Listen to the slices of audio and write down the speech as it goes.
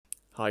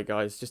Hi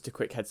guys, just a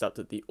quick heads up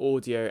that the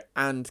audio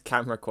and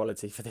camera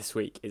quality for this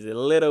week is a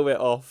little bit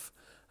off.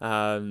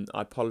 I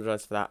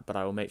apologise for that, but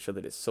I will make sure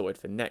that it's sorted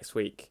for next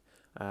week.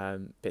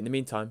 But in the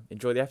meantime,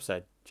 enjoy the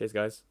episode. Cheers,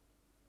 guys.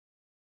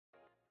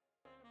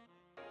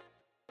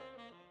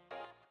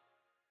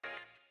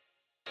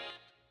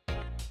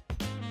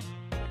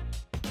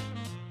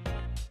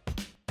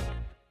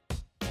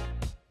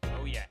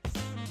 Oh yes.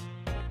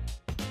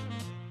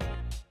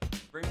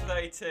 Room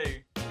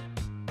 32,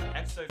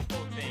 episode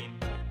 14.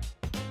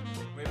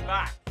 We're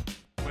back.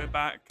 We're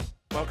back.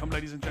 Welcome,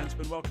 ladies and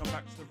gentlemen. Welcome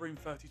back to the Room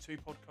 32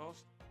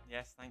 podcast.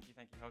 Yes, thank you,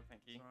 Hog,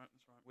 thank you. That's right,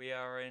 that's right. We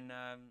are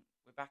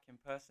we're back in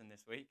person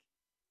this week.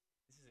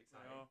 This is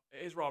exciting.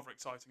 It is rather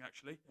exciting,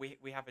 actually.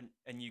 We have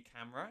a new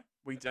camera.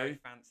 We do. Very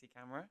fancy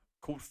camera.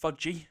 Called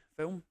Fudgy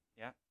Film.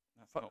 Yeah,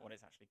 that's not what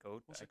it's actually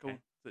called. What's it called?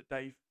 Is it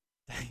Dave?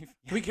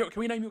 Dave. Can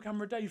we name your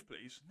camera Dave,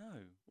 please? No.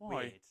 Why?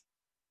 Weird.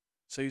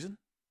 Susan?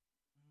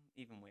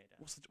 Even weirder.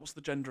 What's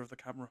the gender of the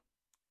camera?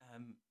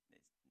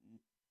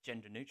 It's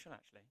gender neutral,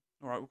 actually.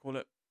 All right, we'll call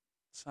it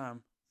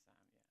Sam.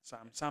 Sam,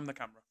 yeah. Sam the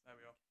camera. There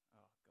we are.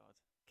 Oh God.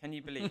 Can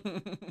you believe?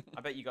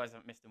 I bet you guys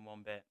haven't missed him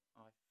one bit.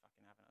 I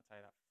fucking haven't. I'll tell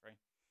you that for free.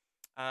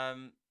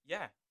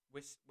 Yeah,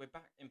 we're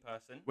back in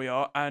person. We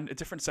are, and a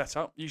different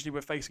setup. Usually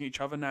we're facing each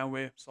other. Now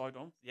we're side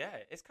on. Yeah,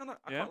 it's kind of.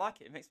 I quite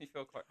like it. It makes me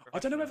feel quite professional. I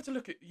don't know whether to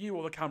look at you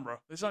or the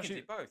camera. It's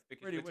actually can do both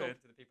because really we're talking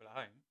weird. to the people at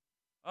home.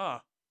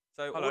 Ah.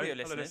 So Hello, audio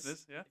hello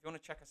listeners, yeah. if you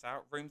want to check us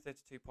out, Room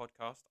 32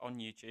 podcast on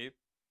YouTube,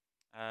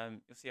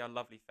 you'll see our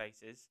lovely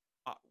faces.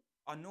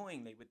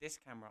 Annoyingly, with this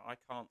camera, I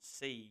can't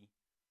see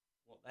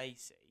what they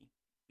see.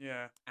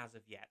 Yeah. As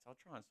of yet, I'll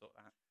try and sort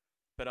that.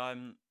 But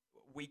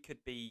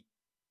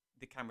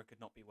the camera could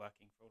not be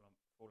working for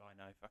all I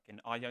know.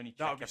 I only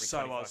check every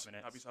 25 minutes.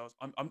 That'd be so us.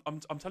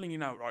 I'm telling you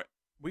now, right?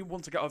 We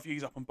want to get our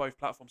views up on both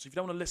platforms. So if you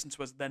don't want to listen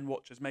to us, then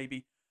watch us.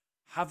 Maybe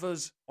have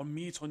us on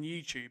mute on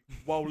YouTube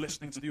while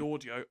listening to the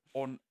audio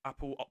on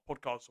Apple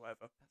Podcasts or whatever.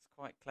 That's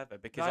quite clever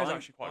because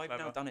I've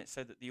now done it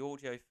so that the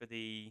audio for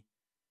the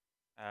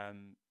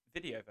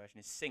video version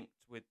is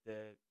synced with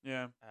the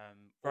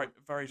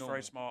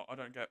very smart. I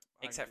don't get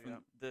except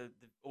from the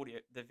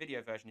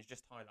video version is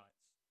just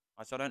highlights,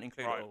 so I don't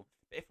include it all.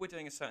 But if we're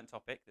doing a certain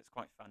topic that's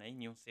quite funny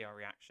and you'll see our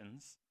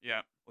reactions,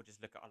 or just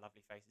look at our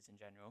lovely faces in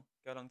general,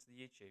 go along to the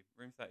YouTube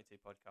Room 32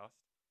 podcast,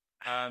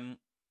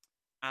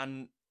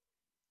 and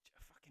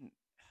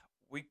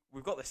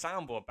we've got the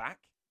soundboard back.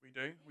 We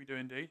do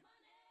indeed.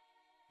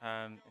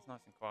 It's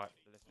nice and quiet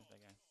for the listeners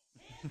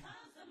again.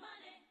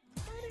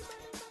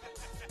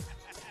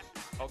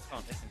 Hogs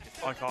can't listen.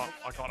 I can't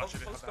actually listen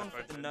to Hogs gone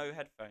for the no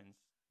headphones.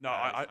 No,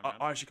 I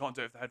actually can't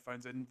do it with the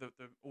headphones in.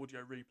 The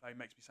audio replay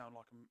makes me sound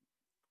like I'm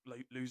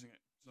losing it.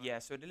 So. Yeah,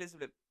 so it is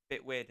a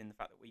bit weird in the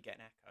fact that we get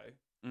an echo,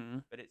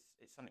 but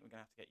it's something we're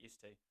going to have to get used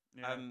to.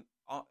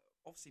 Yeah.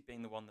 Obviously,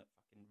 being the one that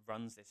fucking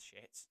runs this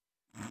shit,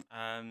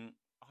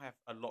 I have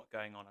a lot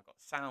going on. I've got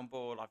the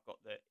soundboard, I've got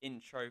the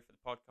intro for the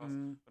podcast.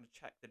 I'm going to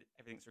check that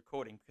everything's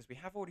recording because we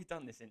have already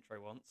done this intro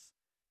once,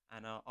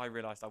 and I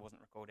realised I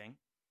wasn't recording.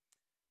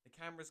 The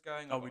camera's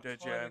going. I've got a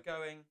timer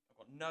going. I've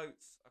got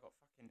notes. I've got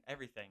fucking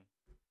everything.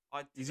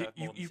 I deserve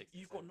more than 60%.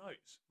 You've got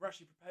notes. We're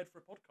actually prepared for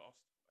a podcast.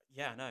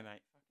 Yeah, no,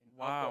 mate. Fucking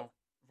wow. I've got to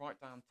write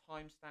down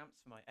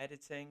timestamps for my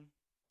editing.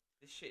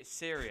 This shit is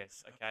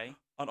serious, okay?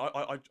 And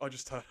I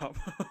just turned up.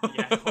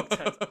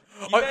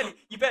 Yeah,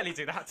 you barely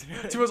do that to me.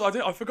 To us,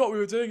 I forgot we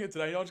were doing it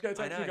today. I just get a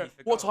text and go,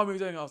 what time are we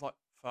doing? I was like,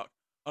 fuck.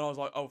 And I was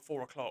like,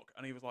 4 o'clock.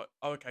 And he was like,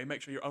 oh, okay,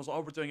 make sure I was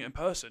like, we're doing it in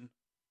person.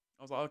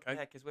 I was like, okay.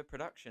 Yeah, because we're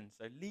production,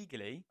 so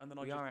legally,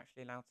 we are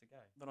actually allowed to go.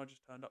 Then I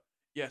just turned up.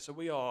 Yeah, so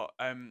we are,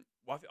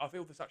 I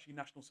feel this actually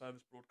national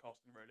service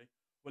broadcasting, really.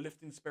 We're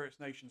lifting spirits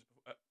nations,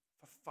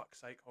 for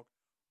fuck's sake, Hog.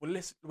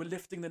 We're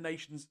lifting the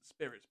nation's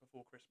spirits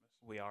before Christmas.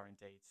 We are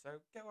indeed.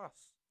 So go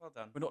us. Well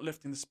done. We're not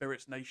lifting the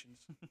spirits nations.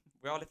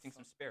 We are lifting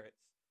some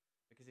spirits.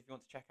 Because if you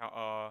want to check out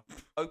our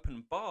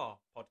Open Bar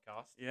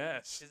podcast,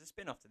 yes, which is a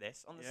spin-off to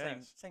this on the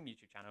same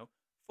YouTube channel,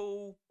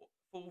 full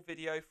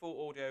video,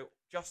 full audio,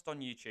 just on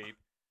YouTube.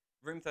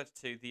 Room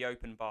 32, the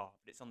Open Bar,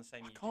 but it's on the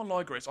same. I can't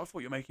lie, Grace. I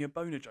thought you were making a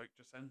boner joke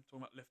just then, talking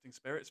about lifting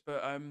spirits,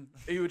 but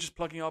you were just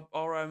plugging our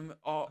I'm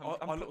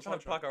trying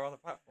to plug our other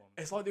platforms.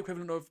 It's like the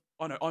equivalent of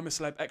I'm a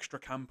Celeb Extra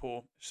Camp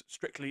or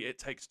Strictly It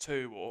Takes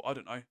Two or I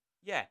don't know.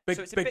 Yeah,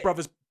 Big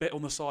Brother's bit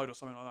on the side or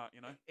something like that,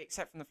 you know.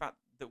 Except from the fact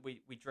that we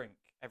drink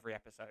every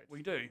episode.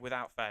 We do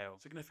without fail,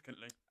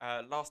 significantly.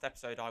 Last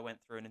episode, I went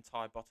through an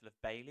entire bottle of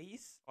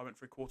Baileys. I went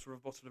through a quarter of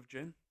a bottle of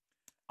gin.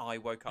 I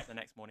woke up the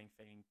next morning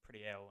feeling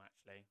pretty ill,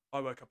 actually.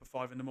 I woke up at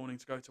 5 a.m.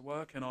 to go to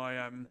work, and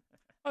I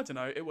don't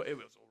know, it was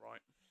all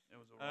right. It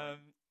was all right.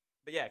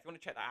 But yeah, if you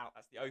want to check that out,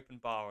 that's the Open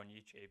Bar on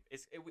YouTube.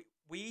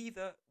 We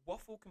either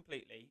waffle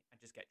completely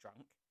and just get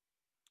drunk,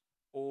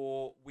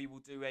 or we will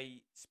do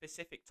a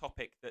specific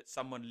topic that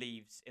someone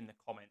leaves in the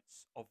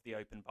comments of the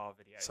Open Bar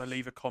video. So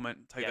leave a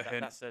comment, take the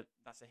hint.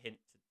 That's a hint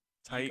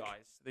to take you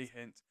guys. The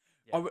hint.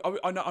 Yeah.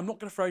 I'm not going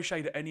to throw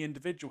shade at any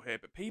individual here,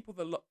 but people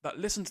that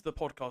listen to the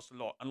podcast a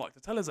lot and like to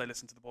tell us they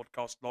listen to the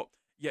podcast a lot,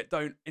 yet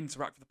don't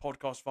interact with the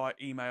podcast via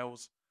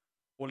emails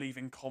or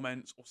leaving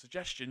comments or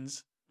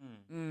suggestions, do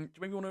you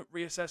maybe want to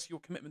reassess your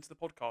commitment to the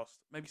podcast?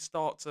 Maybe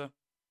start to,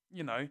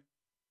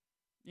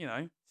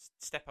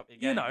 step up your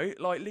game.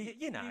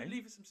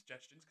 Leave us some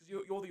suggestions because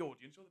you're the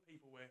audience, you're the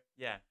people we're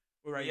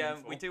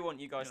aiming for. We do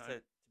want you guys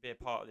to be a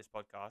part of this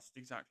podcast.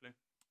 Exactly.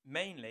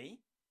 Mainly,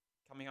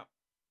 coming up,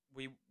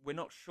 we're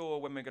not sure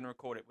when we're going to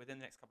record it. Within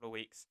the next couple of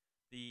weeks,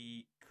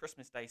 the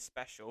Christmas Day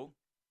special,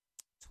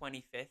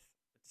 25th of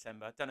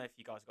December. Don't know if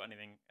you guys got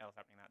anything else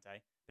happening that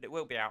day, but it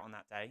will be out on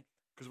that day.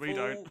 Because we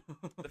don't.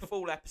 The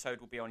full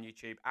episode will be on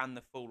YouTube and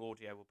the full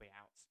audio will be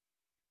out.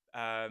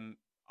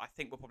 I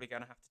think we're probably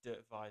going to have to do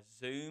it via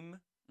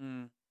Zoom.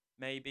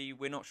 Maybe.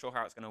 We're not sure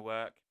how it's going to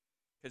work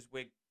because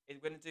we're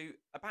going to do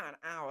about an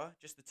hour,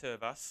 just the two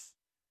of us,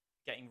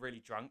 getting really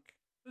drunk.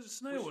 There's a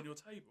snail on your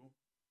table.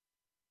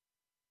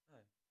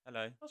 Oh,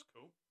 hello. That's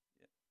cool.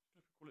 Yeah.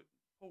 Call it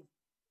Paul.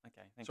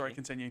 Okay, thank you. Sorry,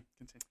 continue.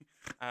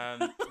 We're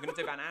going to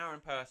do about an hour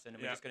in person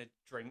and we're just going to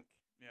drink.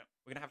 Yeah.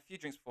 We're going to have a few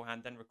drinks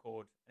beforehand, then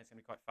record, and it's going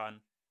to be quite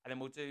fun. And then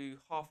we'll do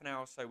half an hour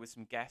or so with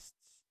some guests.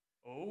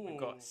 Oh. We've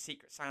got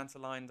Secret Santa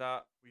lined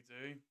up. We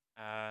do.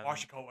 I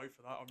actually can't wait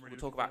for that. I'm really.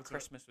 We'll talk about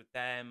Christmas with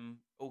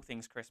them, all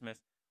things Christmas.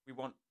 We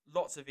want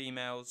lots of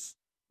emails,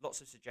 lots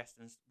of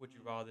suggestions, would you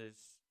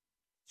rathers,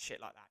 shit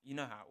like that. You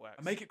know how it works.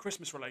 And make it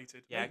Christmas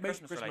related. Yeah,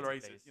 make it Christmas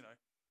related.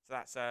 So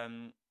that's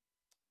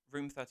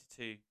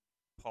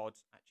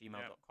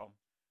room32pod@gmail.com.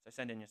 So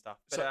send in your stuff.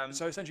 But,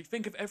 so essentially,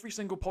 think of every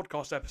single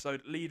podcast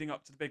episode leading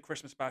up to the big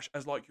Christmas bash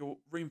as like your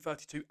Room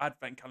 32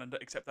 advent calendar,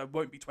 except there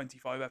won't be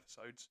 25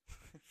 episodes.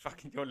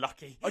 Fucking, you're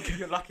lucky.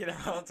 You're lucky there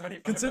aren't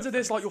 25. Consider episodes.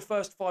 this like your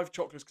first 5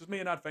 chocolates, because me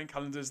and advent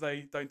calendars,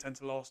 they don't tend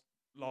to last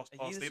past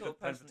Are you the sort of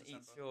person that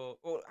eats your...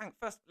 Well,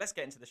 first, let's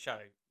get into the show.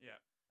 Yeah.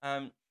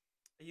 Are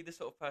you the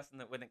sort of person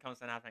that when it comes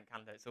to an advent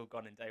calendar, it's all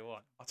gone in day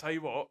one? I'll tell you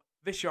what,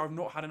 this year I've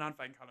not had an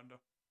advent calendar.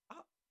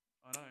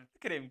 I know.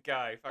 Look at him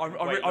go.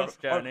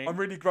 I'm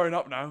really grown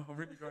up now.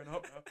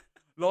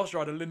 Last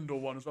year I had a Lindor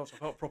one as well, so I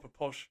felt proper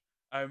posh.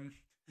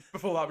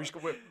 Before that, we just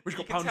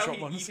got pound shop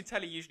ones. You can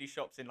tell he usually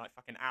shops in like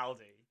fucking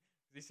Aldi.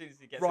 As soon as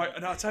he gets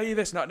and I'll tell you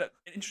this now. An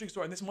interesting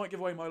story, and this might give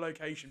away my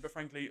location, but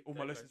frankly, all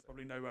my listeners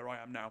probably know where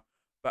I am now.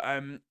 But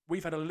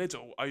we've had a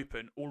Lidl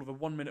open all of a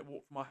 1-minute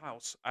walk from our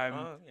house,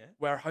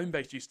 where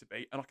Homebase used to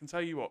be. And I can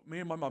tell you what, me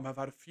and my mum have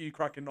had a few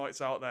cracking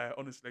nights out there.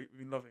 Honestly,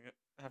 we've been loving it.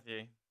 Have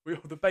you?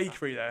 The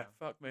bakery there.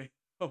 Fuck me.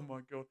 Oh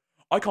my god.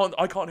 I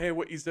can't hear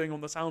what he's doing on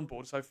the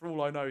soundboard. So for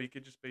all I know, he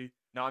could just be.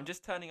 No, I'm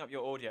just turning up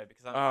your audio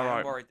because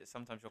I'm worried that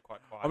sometimes you're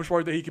quite quiet. I'm just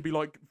worried that he could be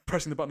like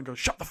pressing the button and go,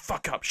 "Shut the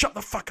fuck up! Shut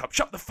the fuck up!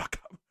 Shut the fuck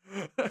up!"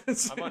 I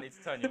might need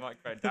to turn your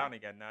microphone down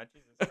again now.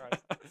 Jesus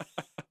Christ.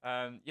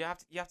 You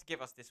have to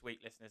give us this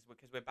week, listeners,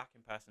 because we're back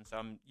in person. So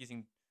I'm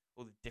using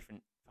all the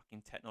different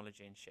fucking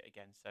technology and shit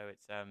again. So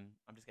it's I'm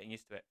just getting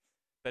used to it.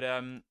 But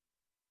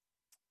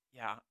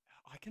yeah,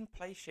 I can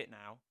play shit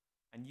now,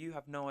 and you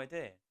have no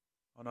idea.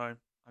 I know.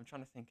 I'm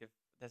trying to think of.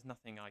 There's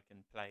nothing I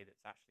can play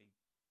that's actually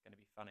going to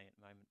be funny at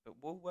the moment. But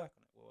we'll work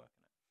on it.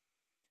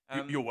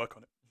 You'll work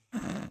on it.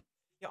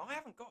 Yeah, I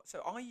haven't got.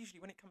 So I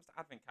usually, when it comes to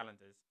advent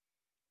calendars,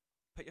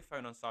 put your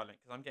phone on silent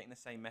because I'm getting the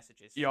same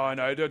messages. Yeah, I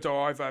know.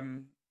 I've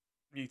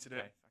muted it.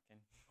 Okay, fucking.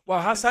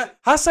 Well, has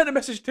sent a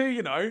message too.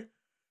 You know.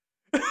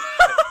 You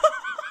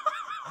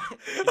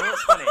know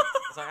what's funny?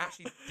 Is I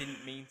actually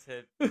didn't mean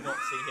to not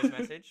see his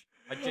message.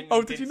 I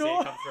genuinely didn't see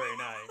it come through.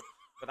 No,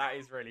 but that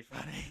is really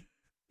funny.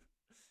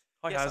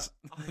 Hi, Haz.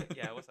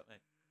 Yeah, what's up,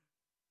 mate?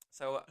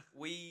 So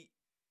for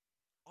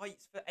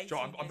 18 Sure,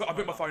 I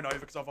put my phone over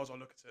because otherwise I'll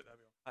look at it. There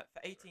we are.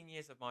 For 18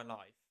 years of my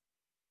life,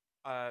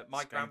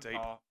 my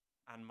grandpa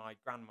and my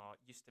grandma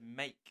used to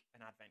make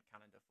an advent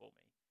calendar for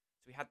me.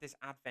 So we had this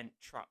advent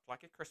truck,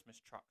 like a Christmas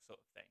truck sort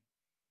of thing.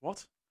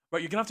 What?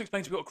 Right, you're going to have to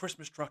explain to me what a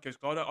Christmas truck is,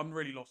 because I'm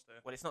really lost here.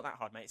 Well, it's not that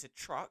hard, mate. It's a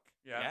truck,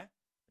 yeah?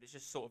 But it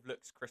just sort of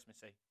looks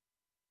Christmassy.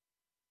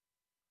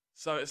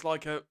 So it's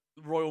like a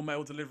Royal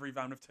Mail delivery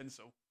van with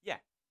tinsel? Yeah.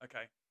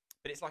 Okay.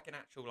 But it's like an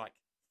actual, like,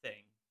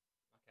 thing.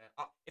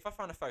 If I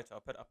find a photo,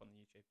 I'll put it up on the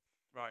YouTube.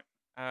 Right.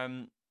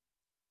 And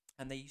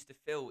they used to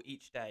fill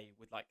each day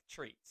with, like,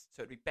 treats.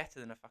 So it'd be better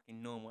than a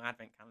fucking normal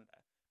advent calendar.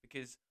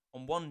 Because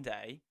on one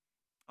day,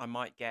 I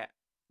might get,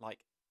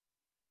 like,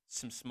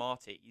 some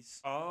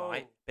Smarties,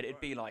 right? But it'd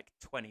be like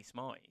 20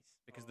 Smarties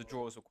because the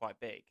drawers were quite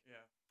big.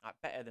 Yeah.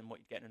 Like, better than what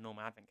you'd get in a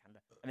normal advent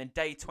calendar. And then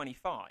day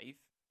 25,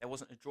 there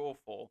wasn't a drawer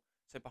for.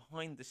 So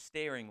behind the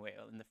steering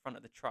wheel in the front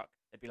of the truck,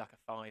 there'd be like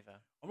a £5.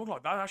 I'm not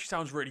like that. Actually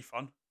sounds really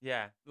fun.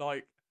 Yeah.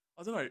 Like,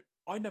 I don't know.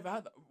 I never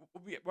had that.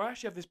 We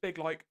actually have this big,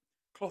 like,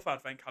 cloth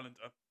advent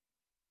calendar.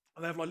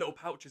 And they have, like, little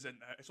pouches in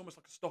there. It's almost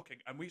like a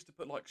stocking. And we used to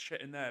put, like,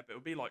 shit in there, but it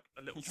would be, like,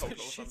 a little chocolate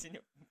or something.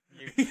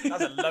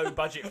 That's a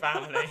low-budget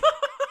family.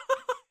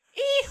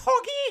 Hey,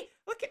 Hoggy!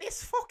 Look at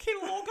this fucking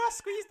log I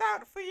squeezed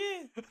out for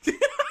you.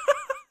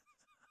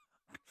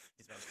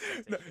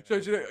 No, so,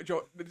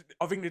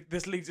 I think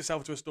this leads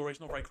itself to a story. It's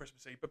not very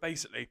Christmassy, but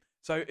basically,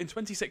 so in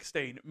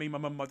 2016, me, my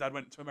mum, and my dad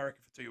went to America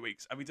for 2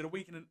 weeks, and we did a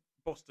week in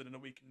Boston and a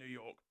week in New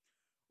York.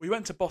 We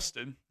went to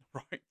Boston,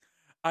 right,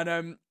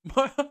 and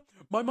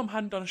my mum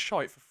hadn't done a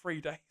shite for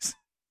 3 days.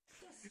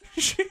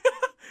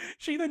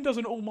 She then does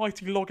an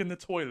almighty log in the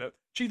toilet.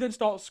 She then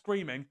starts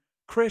screaming,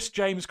 Chris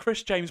James,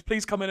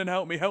 please come in and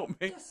help me.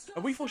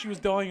 And we thought she was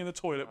dying in the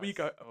toilet. We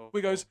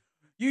goes,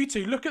 you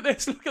two, look at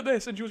this.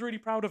 And she was really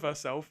proud of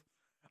herself.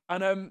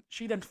 And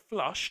she then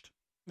flushed.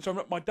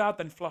 So my dad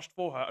then flushed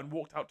for her and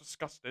walked out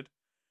disgusted.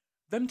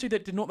 Them two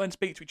did not then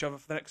speak to each other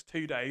for the next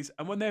 2 days.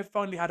 And when they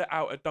finally had it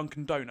out at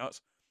Dunkin'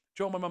 Donuts,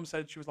 do you know what my mum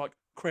said? She was like,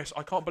 Chris,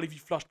 I can't believe you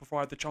flushed before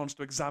I had the chance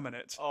to examine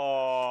it.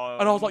 Oh,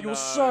 and I was like, you're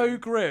so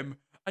grim.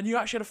 And you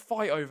actually had a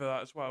fight over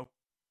that as well.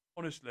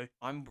 Honestly.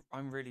 I'm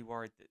really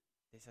worried that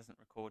this hasn't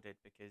recorded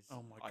because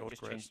I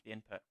just changed the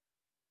input.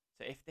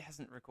 So if it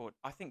hasn't recorded,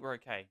 I think we're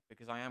okay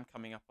because I am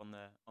coming up on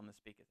the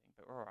speaker thing.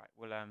 But we're all right.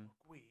 Well,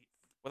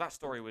 that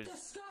story was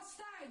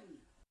disgusting.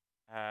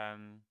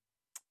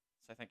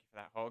 So thank you for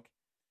that, Hog.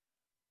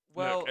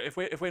 Well, look,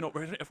 if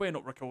we're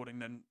not recording,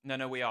 then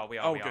no, we are.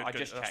 Oh, good, I good.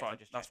 just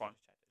checked. That's fine.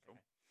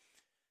 Cool.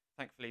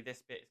 Thankfully,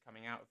 this bit is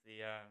coming out of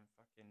the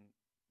fucking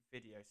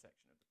video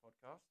section of the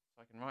podcast, so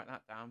I can write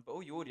that down. But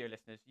all you audio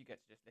listeners, you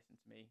get to just listen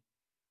to me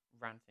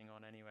ranting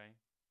on anyway.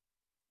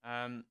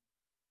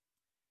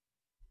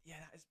 Yeah,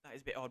 that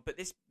is a bit odd. But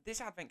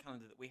this advent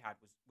calendar that we had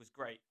was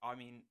great. I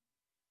mean,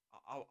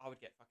 I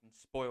would get fucking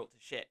spoiled to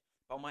shit.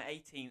 But on my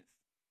 18th,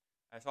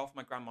 so after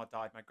my grandma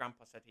died, my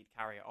grandpa said he'd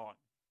carry it on.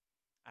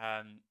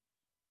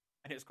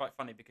 And it was quite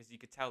funny because you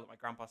could tell that my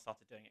grandpa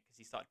started doing it because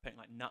he started putting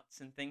like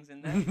nuts and things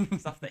in there,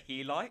 stuff that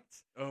he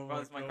liked.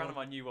 Whereas my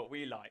grandma knew what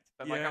we liked,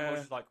 but my grandma was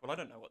just like, well, I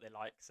don't know what they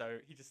like, so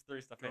he just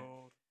threw stuff in.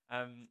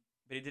 But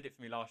he did it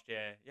for me last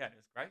year. Yeah, and it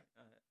was great.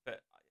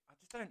 But I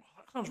just don't.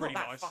 That sounds really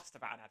nice. Fussed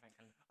about an advent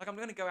calendar. Like I'm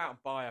going to go out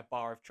and buy a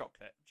bar of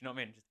chocolate. Do you know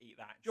what I mean? Just eat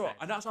that. Sure.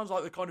 And that sounds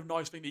like the kind of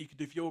nice thing that you could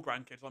do for your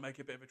grandkids. Like make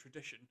it a bit of a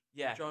tradition.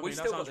 Yeah. Do you know We've what I mean?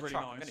 still That got sounds the really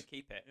truck. nice. I'm going to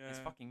keep it. It's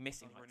fucking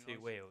missing like really 2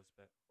 nice. wheels.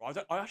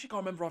 But I actually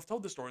can't remember if I've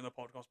told the story in the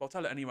podcast, but I'll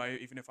tell it anyway,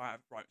 even if I have.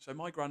 Right. So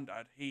my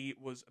granddad, he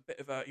was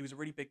a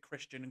really big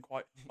Christian and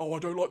quite, I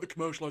don't like the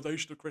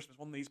commercialisation of Christmas.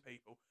 One of these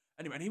people.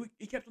 Anyway, and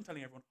he kept on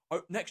telling everyone,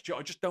 next year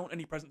I just don't want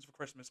any presents for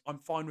Christmas. I'm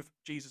fine with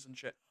Jesus and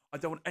shit. I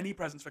don't want any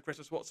presents for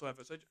Christmas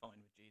whatsoever. So fine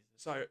with Jesus.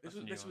 So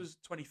this was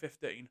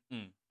 2015,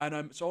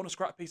 and so on a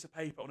scrap piece of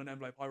paper on an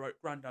envelope I wrote,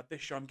 Grandad,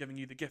 this year I'm giving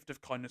you the gift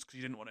of kindness because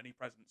you didn't want any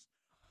presents.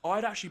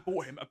 I'd actually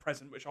bought him a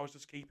present which I was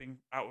just keeping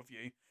out of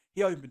view.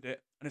 He opened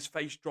it and his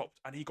face dropped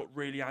and he got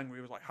really angry.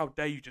 He was like, "How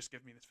dare you just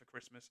give me this for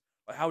Christmas?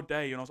 Like, how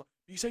dare you?" And I was like,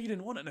 "You say you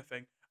didn't want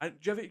anything." And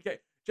do you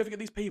ever get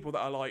these people that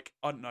are like,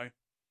 I don't know,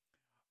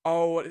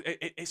 oh,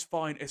 it's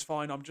fine,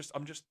 I'm just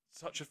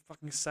such a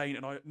fucking saint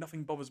and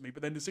nothing bothers me.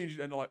 But then as soon as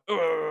you end, like,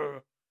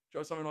 ugh,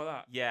 something like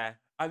that. Yeah.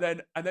 And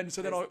then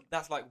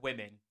that's like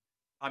women.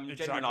 I'm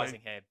exactly. generalising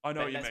here. I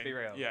know what you mean. Let's be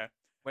real. Yeah.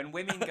 When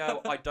women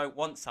go, I don't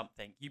want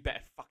something, you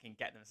better fucking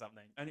get them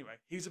something. Anyway,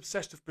 he's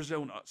obsessed with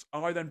Brazil nuts.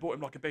 And I then bought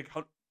him like a big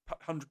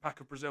 100 pack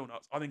of Brazil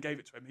nuts. I then gave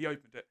it to him. He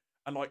opened it.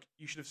 And like,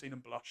 you should have seen him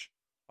blush.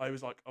 I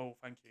was like, oh,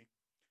 thank you.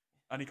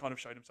 And he kind of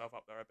showed himself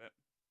up there a bit.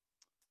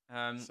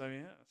 So,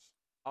 yes.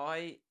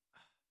 I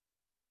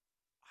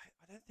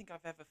don't think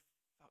I've ever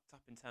fucked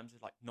up in terms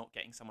of like not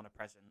getting someone a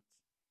present.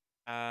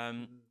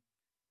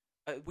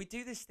 We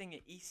do this thing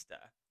at Easter,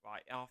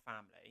 right? Our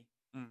family,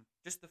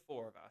 just the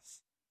 4 of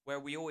us, where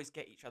we always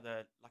get each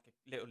other like a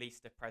little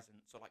Easter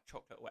presents or like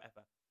chocolate or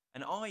whatever.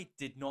 And I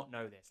did not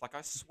know this. Like,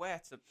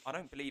 I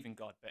don't believe in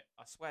God, but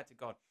I swear to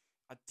God,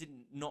 I did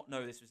not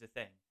know this was a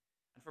thing.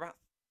 And for about...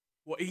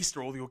 What,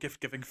 Easter or your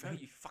gift-giving thing? No,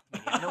 you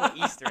fucking idiot. I know what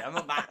Easter is. I'm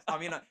not that... I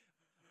mean,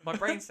 my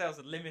brain cells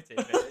are limited,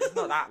 but it's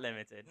not that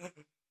limited.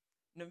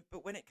 No,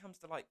 but when it comes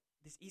to, like,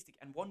 this Easter...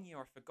 And one year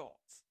I forgot,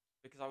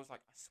 because I was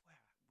like, I swear,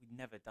 we'd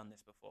never done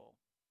this before.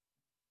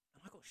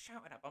 And I got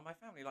shouted at by my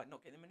family, like,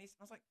 not getting them an Easter.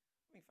 I was like,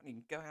 I mean,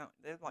 funny, go out.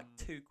 They're like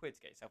 £2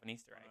 to get yourself an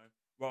Easter egg.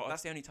 Well,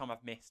 that's the only time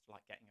I've missed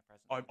like getting a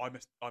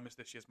present. I missed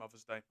this year's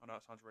Mother's Day. I know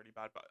that sounds really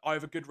bad, but I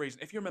have a good reason.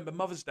 If you remember,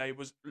 Mother's Day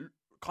was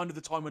kind of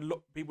the time when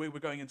we were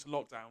going into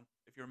lockdown.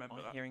 If you remember,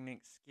 I'm hearing an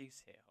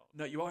excuse here. Holt.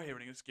 No, you are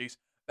hearing an excuse.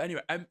 But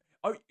anyway,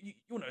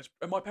 you'll notice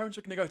my parents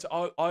were going to go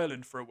to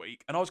Ireland for a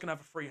week, and I was going to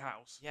have a free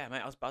house. Yeah,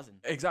 mate, I was buzzing.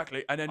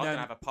 Exactly, and then I was going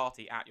to have a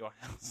party at your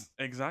house.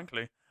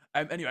 Exactly.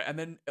 Anyway, and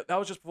then that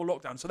was just before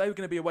lockdown, so they were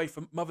going to be away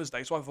for Mother's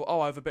Day. So I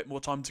thought, I have a bit more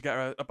time to get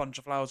her a bunch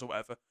of flowers or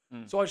whatever.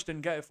 So I just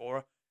didn't get it for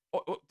her.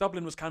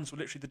 Dublin was cancelled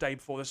literally the day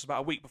before. This was about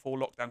a week before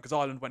lockdown because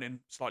Ireland went in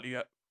slightly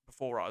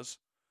before us.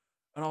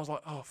 And I was like,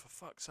 oh, for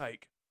fuck's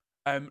sake.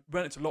 Went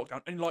into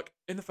lockdown, and like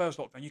in the first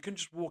lockdown, you couldn't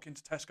just walk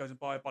into Tesco's and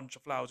buy a bunch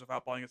of flowers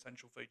without buying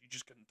essential food. You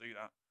just couldn't do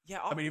that. Yeah,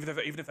 I mean, even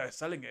if they're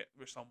selling it,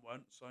 which some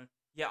weren't. So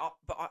yeah,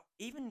 but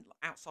even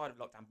outside of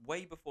lockdown,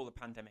 way before the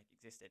pandemic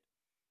existed,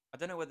 I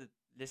don't know whether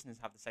listeners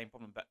have the same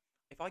problem, but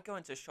if I go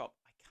into a shop,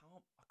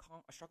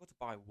 I struggle to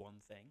buy one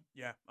thing.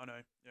 Yeah, I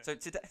know. Yeah. So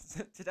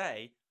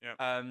today,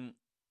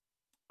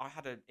 I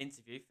had an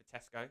interview for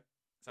Tesco.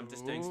 So I'm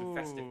just doing some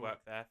festive work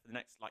there for the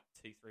next,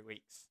 2-3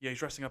 weeks. Yeah, he's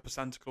dressing up as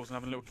Santa Claus and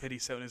having a little kiddie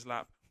sit on his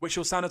lap, which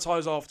he'll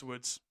sanitise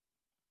afterwards.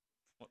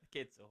 What, the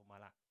kids or my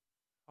lap?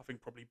 I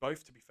think probably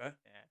both, to be fair.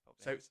 Yeah,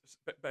 probably.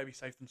 So better be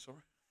safe than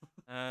sorry.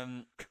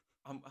 I'm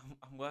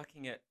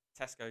working at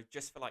Tesco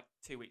just for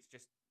 2 weeks,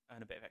 just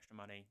earn a bit of extra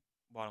money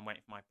while I'm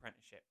waiting for my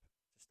apprenticeship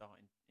to start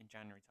in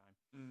January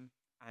time.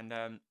 And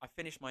I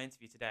finished my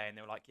interview today, and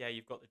they were like, "Yeah,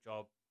 you've got the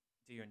job.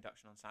 Do your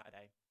induction on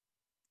Saturday."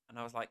 And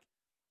I was like,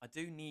 "I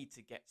do need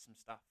to get some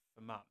stuff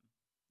for Mum."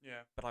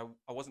 Yeah. But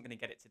I wasn't going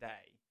to get it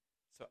today,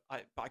 so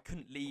I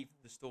couldn't leave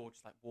the store,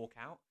 just like walk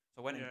out.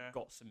 So I went and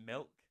got some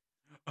milk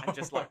and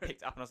just like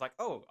picked it up, and I was like,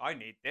 "Oh, I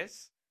need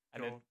this."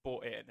 And then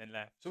bought it and then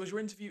left. So was your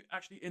interview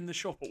actually in the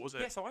shop, or was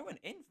it? Yeah, so I went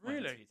in for my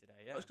interview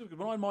today. Yeah. That's good.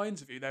 When I had my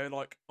interview, they were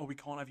like, "Oh, we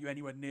can't have you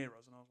anywhere near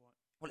us," and I was like,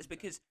 "Well, it's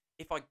because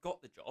if I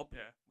got the job,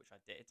 which I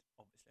did,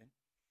 obviously,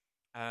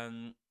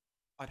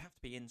 I'd have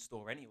to be in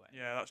store anyway."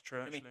 Yeah, that's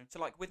true. Actually, so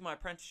like with my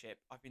apprenticeship,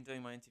 I've been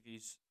doing my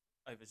interviews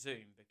over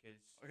Zoom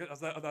because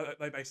are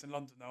they based in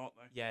London now, aren't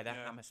they? Yeah, they're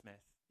Hammersmith.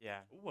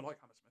 Yeah. Oh, I like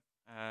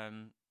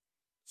Hammersmith.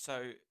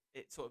 So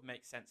it sort of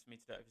makes sense for me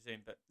to do it over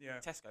Zoom, but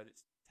Tesco,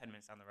 it's 10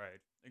 minutes down the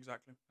road.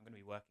 Exactly. I'm going to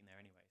be working there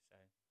anyway, so.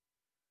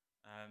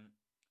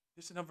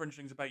 This is another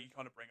interesting debate you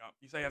kind of bring up.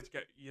 You say you have to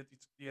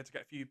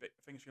get a few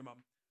things for your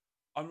mum.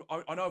 I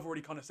know I've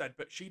already kind of said,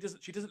 but she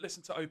doesn't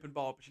listen to Open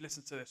Bar, but she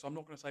listens to this, so I'm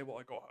not going to say what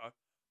I got her.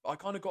 But I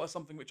kind of got her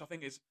something which I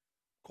think is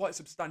quite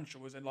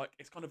substantial, as in like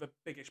it's kind of a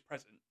biggish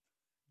present.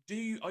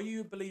 Are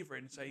you a believer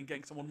in saying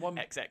getting someone one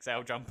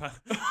XXL jumper?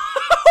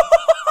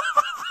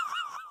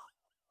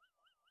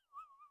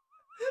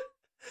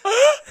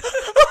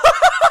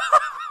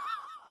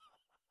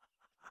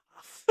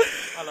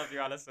 I love you,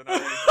 Alison.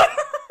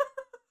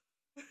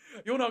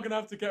 You're not gonna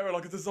have to get her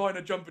like a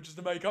designer jumper just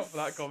to make up for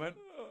that comment.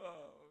 Oh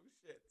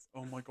shit!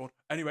 Oh my god.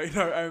 Anyway,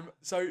 no.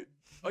 So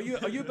are you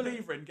a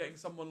believer in getting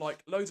someone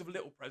like loads of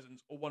little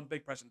presents or one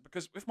big present?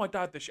 Because with my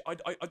dad this year, I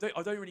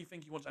don't really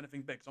think he wants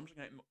anything big. So I'm just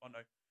gonna get him, I don't know,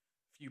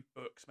 a few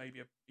books,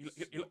 maybe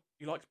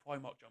he likes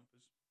Primark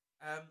jumpers.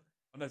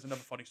 And there's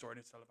another funny story I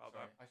need to tell about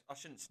that. I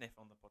shouldn't sniff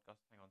on the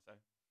podcast. Hang on, so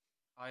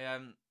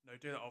no,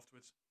 do that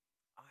afterwards.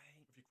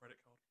 With your credit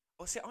card.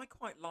 Well, see, I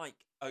quite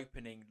like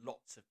opening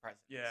lots of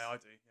presents. Yeah, I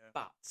do. Yeah.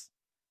 But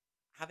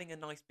having a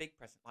nice big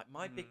present, like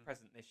my big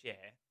present this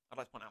year, I'd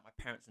like to point out my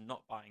parents are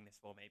not buying this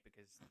for me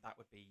because that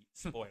would be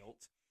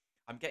spoilt.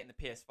 I'm getting the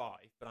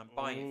PS5, but I'm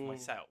buying it for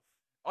myself.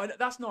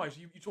 That's nice.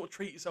 You sort of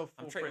treat yourself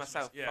for I'm treating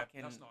Christmas. myself.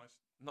 Fucking, that's nice.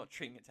 I'm not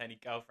treating it to any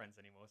girlfriends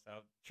anymore, so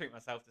I'll treat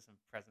myself to some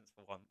presents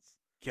for once.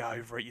 Get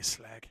over it, you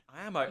slag.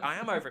 I am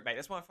over it, mate.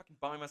 That's why I'm fucking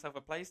buying myself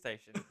a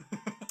PlayStation.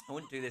 I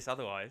wouldn't do this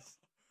otherwise.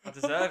 I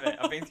deserve it.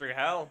 I've been through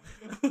hell.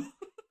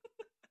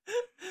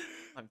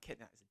 I'm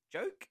kidding. That is a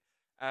joke.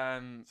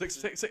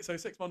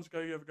 6 months ago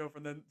you have a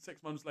girlfriend, then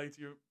 6 months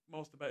later you're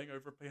masturbating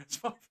over a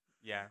PS5.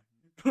 Yeah.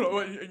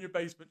 In your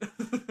basement. Do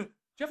you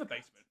have a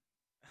basement?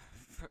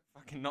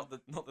 Fucking not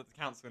that the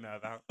council know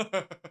about.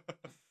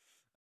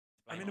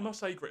 I mean, I must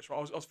say, Grits, right,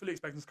 I was fully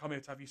expecting to come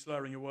here to have you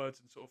slurring your words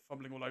and sort of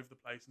fumbling all over the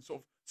place and sort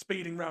of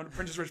speeding round at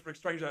Princess Richmond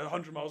Exchange at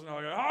 100 miles an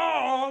hour. Going,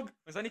 Hog!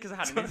 It's only because I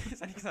had an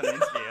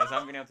interview. I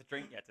haven't been able to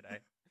drink yet today.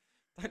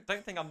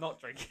 Don't think I'm not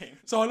drinking.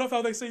 So I love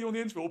how they see you on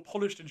the interview all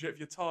polished and shit with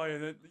your tie,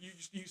 and then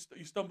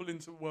you stumble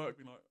into work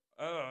being like,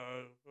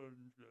 oh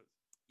shit.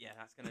 Yeah,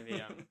 that's gonna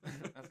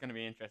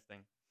be interesting.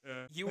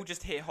 Yeah. You will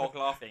just hear Hog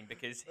laughing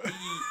because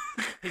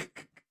he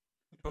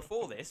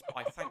before this, but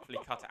I thankfully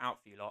cut it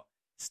out for you lot,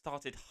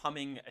 started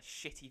humming a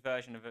shitty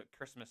version of a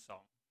Christmas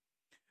song.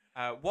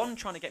 One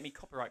trying to get me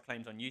copyright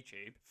claims on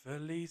YouTube.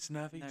 Feliz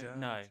Navidad.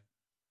 No,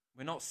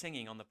 we're not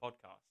singing on the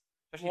podcast.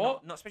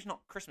 Especially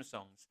not Christmas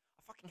songs.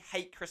 I fucking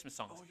hate Christmas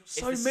songs. Oh, you're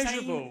so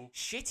miserable.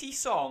 Same shitty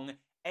song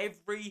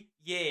every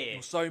year.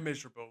 You're so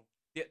miserable.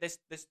 Yeah, there's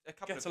a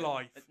couple. Get a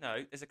life.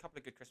 No, there's a couple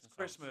of good Christmas songs.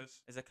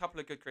 Christmas. There's a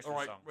couple of good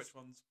Christmas songs. Which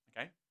ones?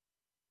 Okay.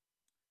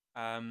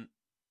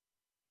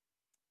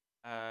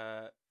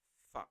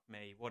 Fuck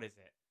me. What is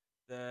it?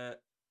 The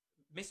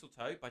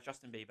Mistletoe by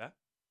Justin Bieber.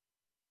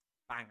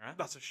 Banger.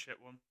 That's a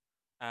shit one.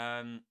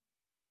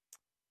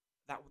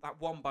 That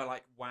one by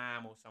like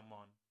Wham or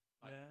someone.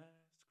 Like,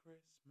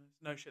 Last Christmas.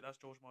 No shit, that's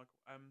George Michael.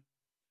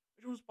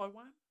 Which one was by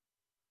Wham?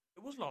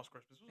 It was Last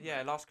Christmas, wasn't it?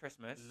 Yeah, Last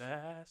Christmas.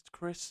 Last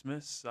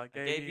Christmas, I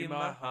gave you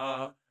my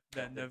heart.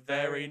 Then the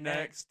very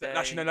next day.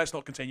 Actually, no, let's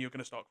not continue. You're going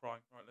to start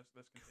crying. Right, let's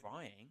continue.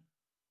 Crying?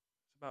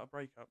 It's about a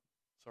breakup.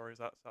 Sorry, is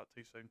that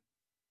too soon?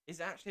 Is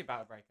it actually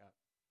about a breakup?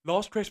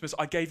 Last Christmas,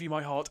 I gave you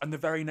my heart, and the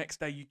very next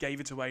day you gave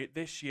it away.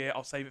 This year,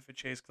 I'll save it for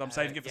Cheers, because I'm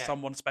saving it for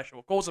someone special.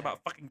 Of course, about a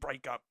fucking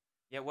breakup.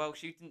 Yeah, well,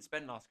 she didn't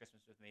spend last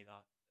Christmas with me,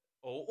 though.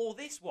 Or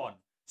this one.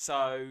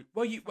 So,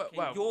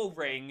 your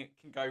ring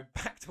can go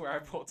back to where I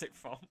bought it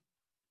from.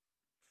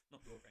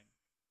 Not your ring.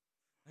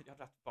 I'd have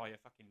to buy a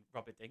fucking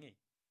rubber dinghy.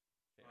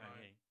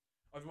 Right.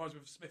 I reminds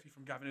me of Smithy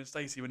from Gavin and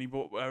Stacey when he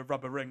bought a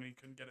rubber ring and he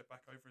couldn't get it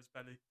back over his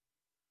belly.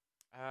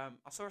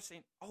 I saw a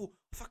scene. Oh,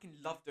 I fucking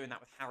love doing that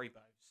with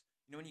Haribo's.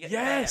 You know when you get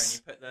there and you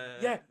put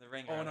the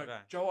ring around the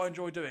back? Joe, what I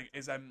enjoy doing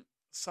is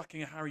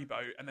sucking a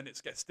Haribo and then it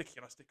gets sticky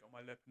and I stick it on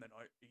my lip and then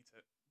I eat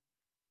it.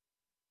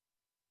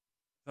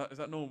 Is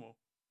that normal?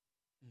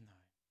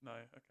 No.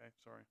 Okay,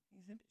 sorry.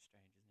 He's a bit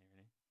strange, isn't he?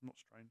 Really? I'm not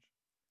strange.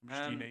 I'm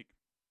just unique.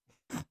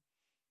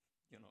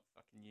 You're not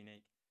fucking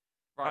unique.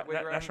 Right,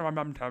 that's what my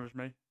mum tells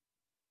me.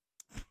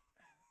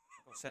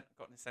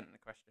 Got sent in a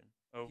question.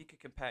 Oh. If you could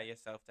compare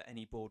yourself to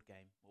any board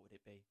game, what would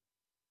it be?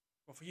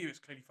 Well, for you, it's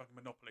clearly fucking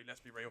Monopoly. Let's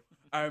be real.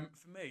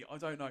 For me, I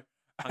don't know.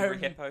 Hungry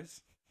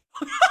Hippos.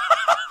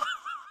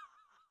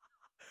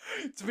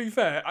 To be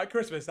fair, at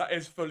Christmas, that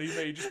is fully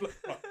me. Just like,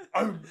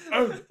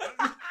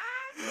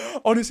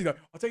 honestly, though,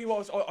 I'll tell you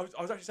what.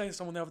 I was actually saying to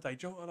someone the other day.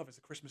 Do you know what I love? It's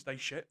the Christmas Day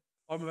shit.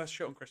 I'm the best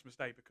shit on Christmas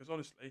Day because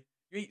honestly,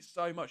 you eat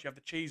so much. You have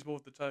the cheese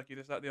board, the turkey,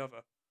 this, that, the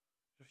other.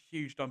 There's a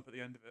huge dump at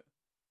the end of it.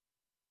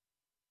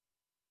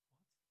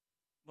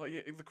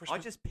 Like the Christmas.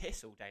 I just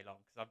piss all day long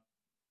because I'm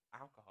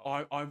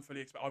alcohol. I'm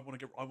fully expect. I want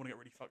to get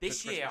really fucked.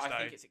 This year, Christmas I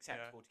Day. think it's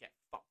acceptable to get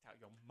fucked out of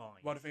your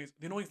mind. Well,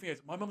 the annoying thing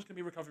is, my mum's going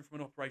to be recovering from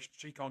an operation.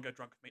 She can't get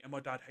drunk with me, and my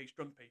dad hates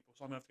drunk people,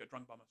 so I'm going to have to get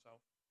drunk by myself.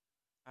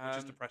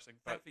 Which is depressing.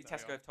 Thankfully,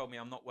 Tesco have told me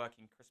I'm not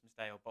working Christmas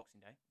Day or Boxing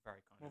Day.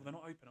 Very kind. Well, they're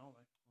not open, are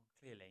they? Well,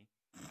 clearly.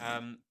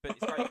 But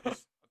it's great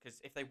because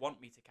if they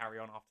want me to carry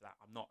on after that,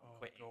 I'm not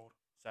quitting. God.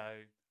 So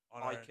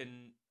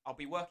I'll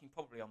be working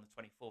probably on the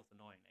 24th,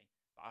 annoyingly.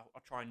 But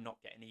I'll try and not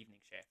get an evening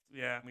shift.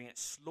 Yeah. I'm going to get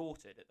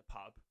slaughtered at the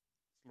pub.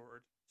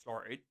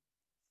 Slaughtered.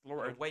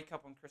 I'll wake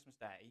up on Christmas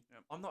Day.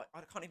 Yep.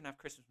 I can't even have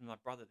Christmas with my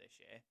brother this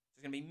year. So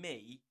it's going to be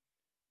me,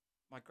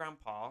 my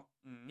grandpa,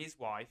 his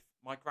wife,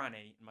 my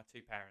granny, and my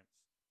two parents.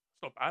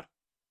 It's not bad.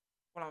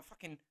 Well,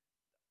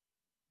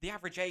 the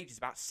average age is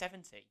about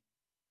 70.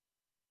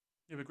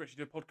 Yeah, but Gretch, you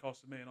did a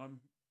podcast with me, and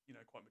I'm,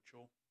 quite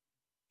mature.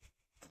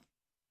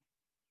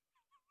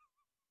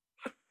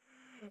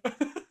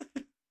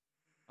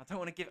 I don't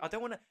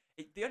want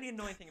to. The only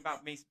annoying thing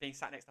about me being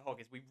sat next to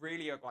Hog is we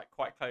really are like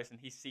quite close, and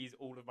he sees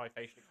all of my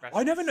facial expressions.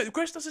 I never know.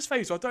 Gretch does his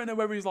face, so I don't know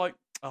whether he's like,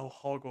 "Oh,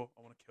 Hog," or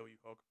 "I want to kill you,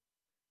 Hog."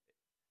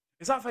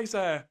 Is that face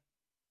there?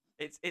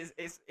 It's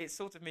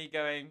sort of me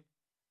going.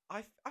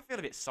 I feel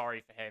a bit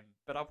sorry for him,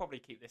 but I'll probably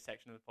keep this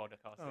section of the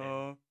podcast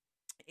in.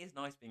 It is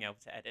nice being able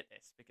to edit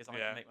this because I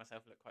can make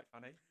myself look quite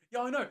funny.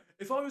 Yeah, I know.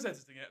 If I was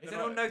editing it... Has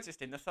anyone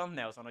noticed in the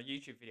thumbnails on our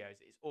YouTube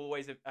videos, it's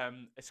always a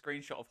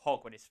screenshot of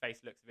Hog when his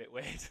face looks a bit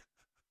weird?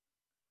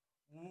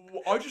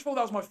 I just thought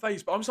that was my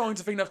face, but I'm starting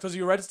to think that's because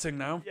you're editing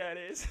now. Yeah, it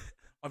is.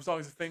 I'm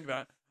starting to think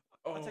that.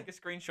 I'll take a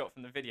screenshot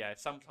from the video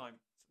sometime.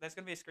 There's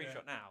going to be a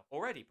screenshot now.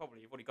 Already,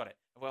 probably. You've already got it.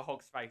 Where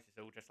Hog's face is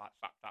all just like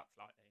flapped up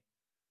slightly.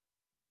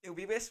 It'll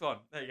be this one.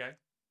 There you go.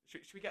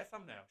 Should we get a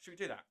thumbnail? Should we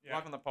do that? Yeah.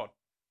 Live on the pod.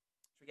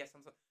 Should we get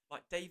some sort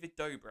like David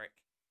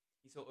Dobrik?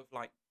 He sort of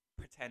like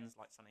pretends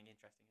like something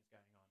interesting is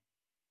going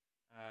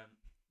on.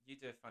 You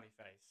do a funny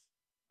face.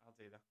 I'll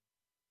do that.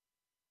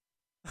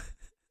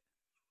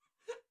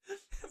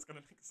 That's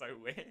gonna look so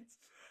weird.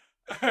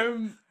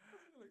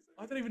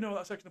 I don't even know what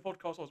that section of the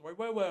podcast was. Where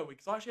were we?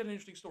 Because I actually had an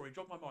interesting story. It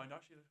dropped my mind.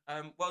 Actually.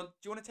 Well, do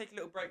you want to take a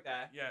little break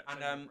there? Yeah.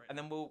 And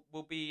then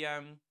we'll be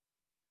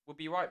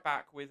right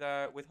back with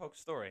Hog's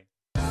story.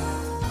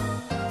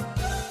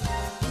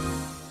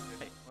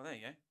 Well, there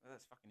you go. Well,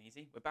 that's fucking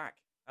easy. We're back.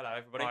 Hello,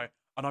 everybody. Hi.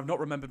 And I've not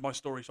remembered my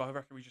story, so I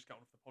reckon we just get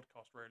on with the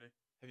podcast. Really.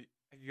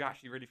 Have you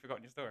actually really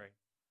forgotten your story?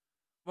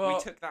 Well,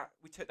 we took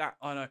that.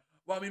 I know.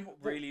 Well, I mean,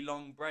 really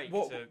long break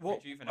to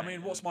rejuvenate. I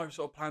mean, what's my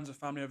sort of plans of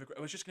family over? It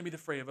was just going to be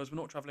the three of us. We're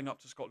not travelling up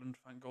to Scotland,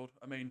 thank God.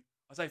 I mean,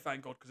 I say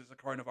thank God because it's a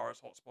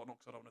coronavirus hotspot, not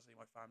because I don't want to see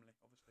my family,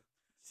 obviously.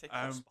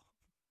 Hotspot.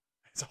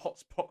 It's a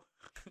hotspot.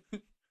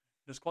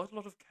 There's quite a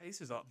lot of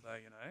cases up there,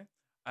 you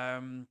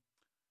know.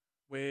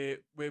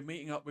 We're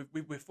meeting up.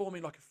 We're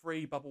forming like a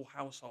free bubble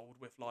household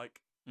with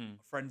like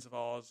friends of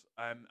ours,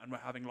 and we're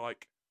having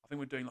like I think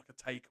we're doing like a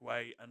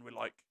takeaway, and we're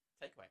like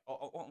takeaway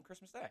on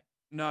Christmas Day.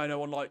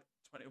 No, on like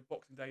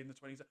Boxing Day in the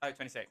 26th. Oh,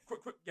 26th.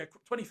 Yeah,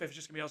 25th is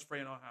just gonna be us three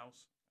in our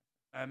house.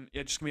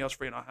 Just gonna be us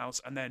three in our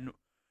house, and then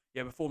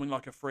we're forming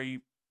like a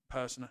free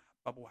person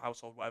bubble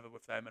household, whatever,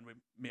 with them, and we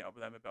meet up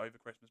with them a bit over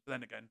Christmas. But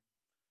then again,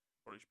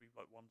 probably should be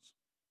like once.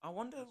 I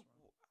wonder,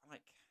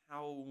 like,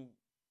 how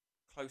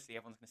closely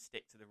everyone's going to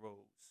stick to the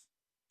rules.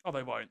 Oh,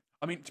 they won't.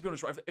 I mean, to be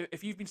honest, right,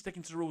 if you've been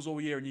sticking to the rules all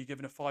year and you're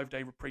given a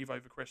 5-day reprieve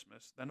over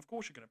Christmas, then of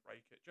course you're going to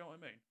break it. Do you know what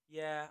I mean?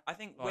 Yeah, I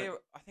think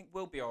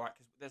we'll be all right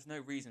because there's no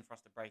reason for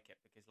us to break it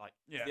because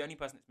the only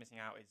person that's missing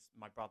out is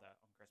my brother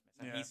on Christmas,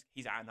 and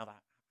he's at another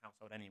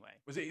household anyway.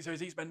 So is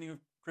he spending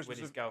Christmas with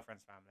his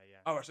girlfriend's family? Yeah.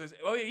 Oh, so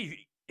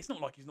it's not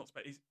like he's not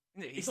spending.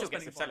 He still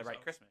gets to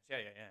celebrate Christmas.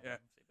 Yeah.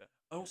 But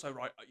also,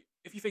 right,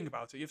 if you think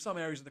about it, you have some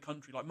areas of the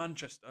country like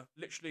Manchester,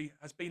 literally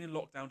has been in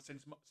lockdown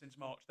since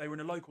March. They were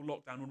in a local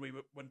lockdown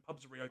when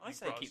pubs were reopening. I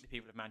say keep the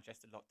people of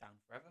Manchester locked down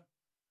forever.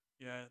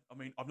 Yeah, I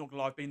mean, I'm not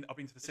gonna lie. I've been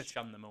to the city.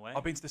 Shun them away.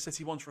 I've been to the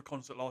city once for a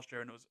concert last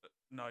year, and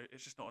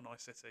it's just not a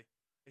nice city.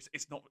 It's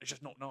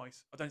just not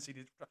nice. I don't see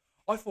the.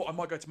 I thought I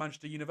might go to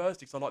Manchester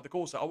University because I like the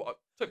course. All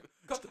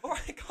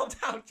right, calm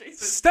down,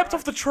 Jesus. Stepped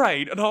off the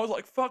train and I was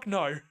like, "Fuck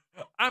no,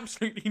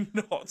 absolutely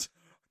not.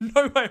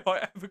 No way am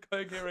I ever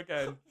going here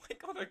again." Oh my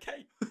God,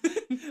 okay.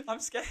 I'm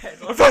scared.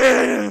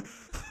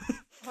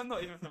 I'm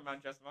not even from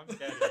Manchester. I'm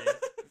scared of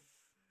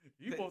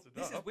you.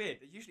 This is weird.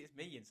 Usually it's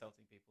me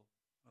insulting people.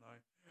 I know.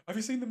 Have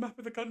you seen the map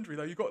of the country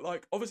though? If you have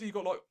like. Have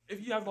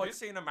you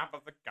seen a map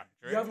of the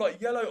country? You have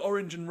like yellow,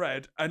 orange, and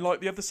red, and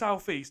like you have the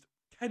southeast.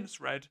 Kent's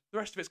red. The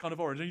rest of it's kind of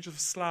orange, and you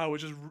just Slough,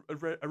 which is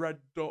a red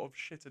dot of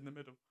shit in the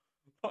middle.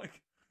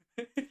 Like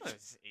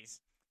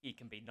He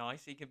can be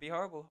nice, he can be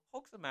horrible.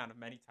 Hog's a man of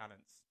many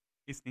talents.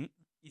 Isn't he?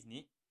 Isn't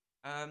he?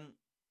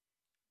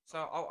 So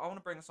I want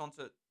to bring us on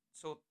to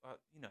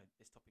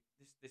this topic.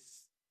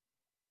 This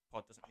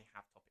pod doesn't really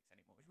have topics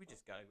anymore. We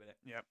just go with it.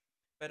 Yeah.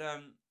 But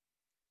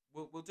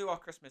we'll do our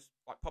Christmas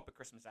proper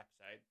Christmas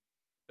episode.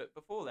 But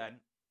before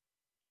then,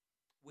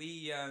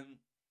 we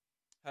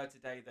heard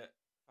today that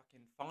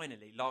fucking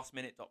finally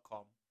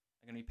lastminute.com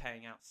are going to be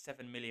paying out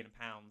 £7 million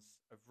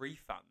of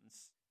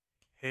refunds.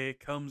 Here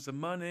comes the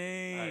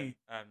money.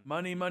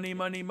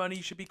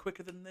 Money should be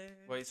quicker than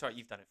this. Well, it's right.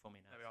 You've done it for me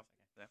now. There we are.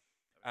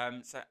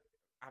 Okay. So,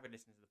 avid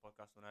listeners of the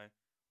podcast will know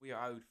we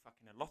are owed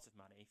fucking a lot of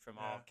money from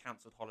our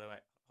cancelled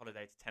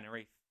holiday to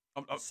Tenerife.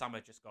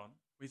 Summer just gone.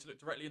 We need to look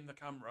directly in the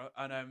camera,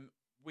 and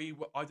we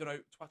were, I don't know,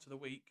 twat of the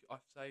week,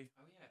 I'd say.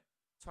 Oh yeah,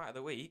 twat of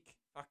the week.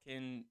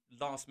 Fucking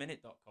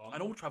lastminute.com.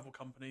 And all travel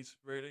companies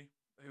really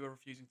who are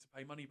refusing to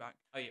pay money back.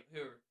 Oh yeah,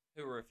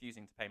 who are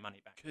refusing to pay money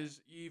back?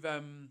 Because you've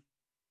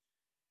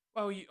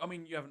you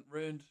haven't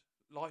ruined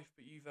life,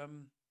 but you've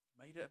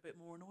made it a bit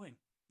more annoying.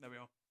 There we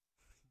are.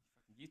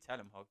 You tell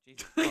him, Hog.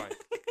 Jesus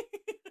Christ.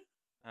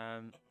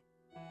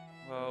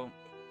 Well,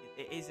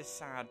 it is a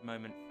sad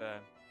moment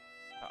for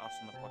us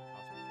on the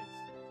podcast because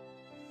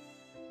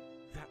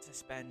we've had to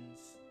spend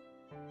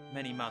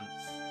many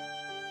months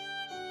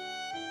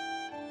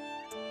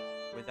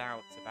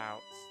without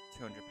about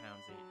 £200 each,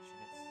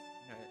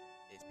 and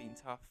it's been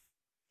tough.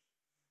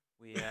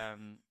 We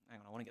hang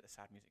on, I want to get the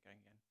sad music going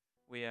again.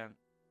 We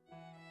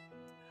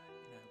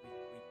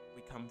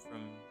we come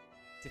from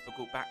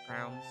difficult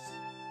backgrounds.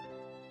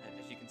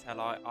 As you can tell,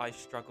 I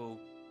struggle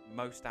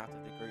most out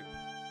of the group.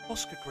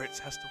 Oscar Grits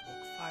has to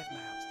walk 5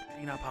 miles to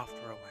clean up after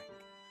a wank.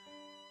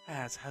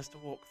 Az has to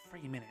walk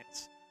 3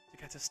 minutes to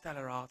get a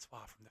Stella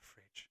Artois from the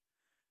fridge.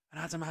 And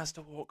Adam has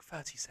to walk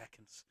 30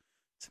 seconds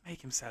to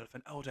make himself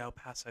an old El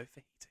Paso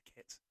fajita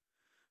kit.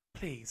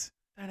 Please,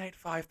 donate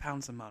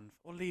 £5 a month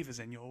or leave us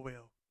in your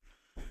will.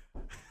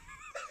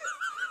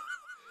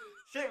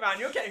 Shit, man,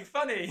 you're getting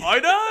funny. I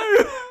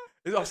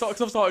know! I've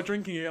started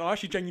drinking it, and I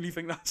actually genuinely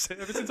think that's it.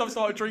 Ever since I've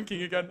started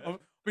drinking again, I've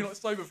been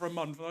sober for a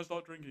month, and I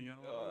started drinking again.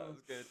 Oh,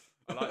 that's good.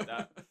 I like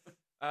that.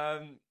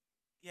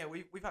 Yeah,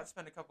 we've had to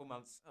spend a couple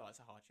months. Oh, it's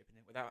a hardship, isn't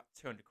it? Without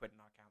 £200 in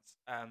our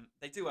accounts.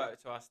 They do owe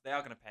it to us. They are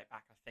going to pay it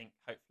back, I think,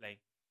 hopefully.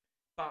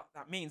 But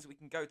that means we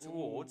can go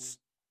towards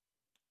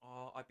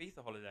our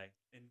Ibiza holiday.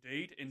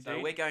 Indeed.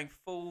 So we're going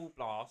full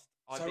blast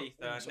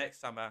Ibiza next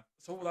summer.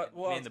 So all that,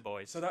 me and the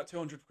boys. So that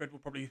 £200 will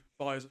probably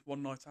buy us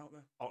one night out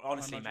there. Oh,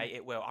 honestly, mate,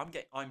 it will. I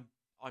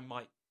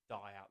might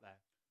die out there.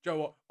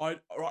 Joe,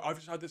 I've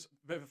just had this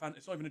bit of a fantasy.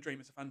 It's not even a dream;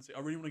 it's a fantasy. I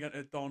really want to get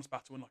a dance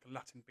battle in like a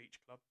Latin beach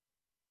club.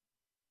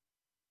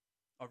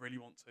 I really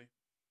want to.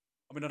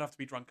 I mean, I'd have to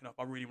be drunk enough.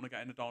 I really want to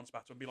get in a dance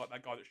battle and be like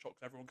that guy that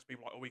shocks everyone because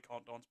people are like, oh, we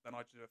can't dance, but then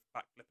I just do a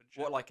backflip and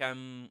shit. What, like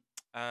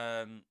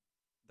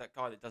that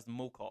guy that does the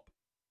mall cop?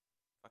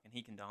 Fucking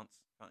he can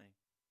dance, can't he?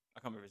 I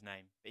can't remember his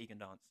name, but he can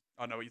dance.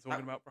 I know what you're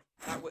talking about, bro.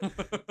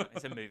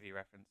 It's a movie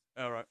reference.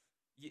 All right.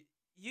 You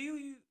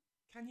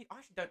can you? I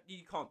actually don't.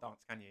 You can't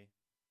dance, can you?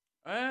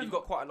 You've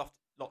got quite a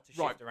lot to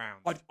shift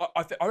around.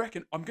 I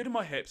reckon I'm good in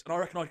my hips, and I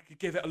reckon I could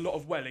give it a lot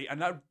of welly,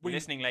 and that. You're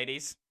listening,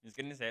 ladies. He's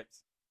good in his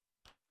hips.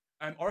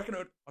 I reckon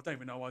I don't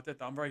even know why I did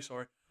that. I'm very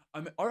sorry.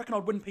 I reckon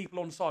I'd win people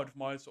on side with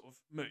my sort of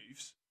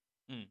moves.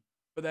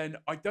 But then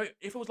I don't.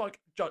 If it was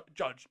like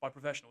judged by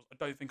professionals, I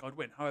don't think I'd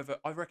win. However,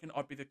 I reckon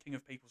I'd be the king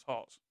of people's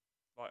hearts,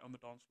 like on the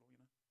dance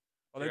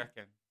floor. You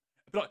reckon?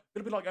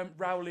 It'd be like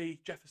Rowley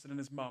Jefferson and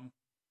his mum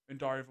in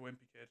Diary of a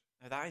Wimpy Kid.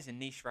 No, that is a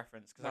niche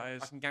reference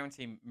because I can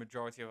guarantee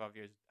majority of our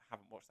viewers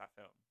haven't watched that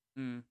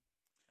film.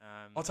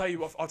 I'll tell you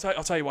what. I'll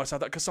tell you why I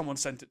said that because someone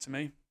sent it to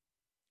me,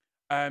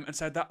 and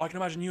said that I can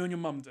imagine you and your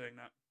mum doing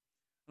that.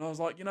 And I was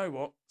like, you know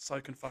what? So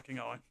can fucking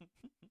I.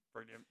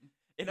 Brilliant.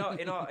 In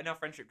our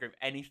friendship group,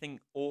 anything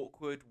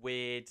awkward,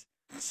 weird,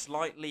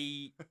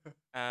 slightly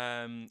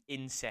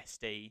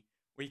incesty,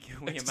 we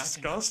imagine.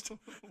 Disgust.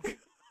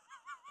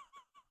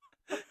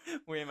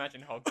 We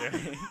imagine Hog doing. No,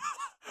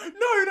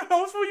 I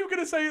thought you were going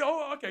to say,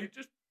 oh, okay,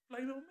 just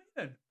blame it on me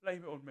then.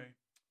 Blame it on me.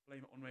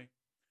 Blame it on me.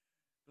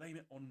 Blame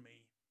it on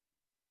me.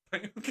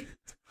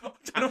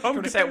 I'm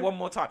going to say it one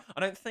more time. I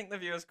don't think the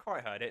viewers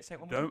quite heard it. Say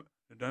it one more time.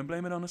 Don't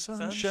blame it on the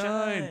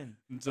sunshine.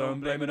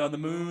 Don't blame it on the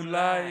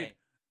moonlight.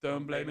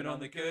 Don't blame it on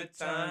the good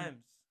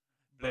times.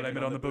 Blame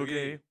it on the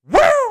boogie.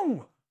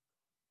 Woo!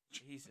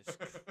 Jesus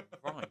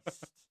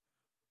Christ.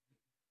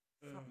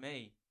 Fuck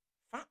me.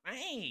 Fuck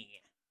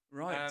me.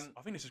 Right.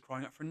 I think this is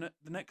crying out for the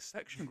next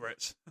section,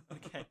 Grits.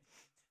 Okay.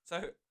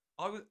 So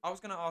I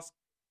was going to ask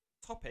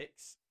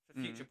topics for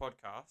future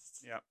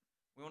podcasts. Yeah.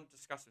 We want to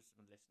discuss with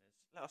some listeners.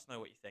 Let us know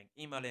what you think.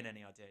 Email in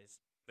any ideas.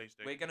 Please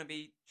do. We're going to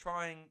be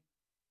trying.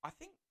 I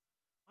think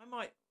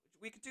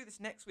we could do this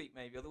next week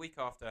maybe or the week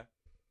after.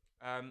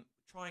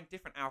 Trying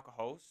different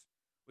alcohols.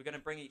 We're going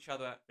to bring each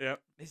other. Yeah.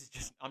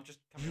 I'm just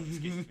coming up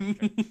with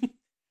excuses.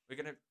 We're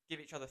going to give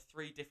each other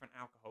 3 different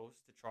alcohols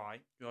to try.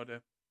 Good idea.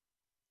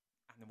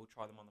 And then we'll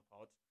try them on the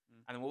pod.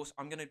 And then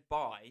I'm going to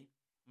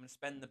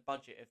spend the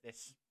budget of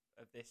this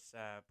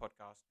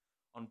podcast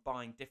on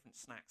buying different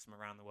snacks from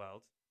around the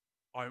world.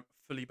 I'm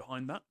fully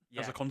behind that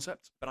as a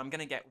concept. But I'm going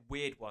to get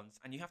weird ones,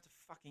 and you have to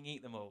fucking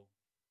eat them all,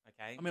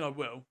 okay? I mean, I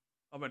will.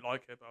 I won't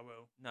like it, but I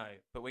will. No,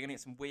 but we're going to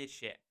get some weird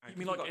shit. You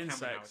mean like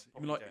insects?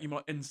 You mean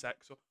like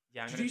insects? Or...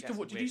 Yeah, Did you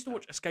used to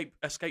watch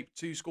Escape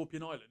to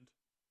Scorpion Island?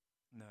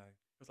 No.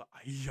 It was like,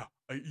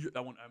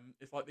 that one.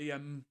 It's like the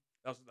that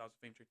was the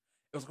theme tune.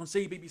 It was on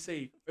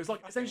CBBC. It was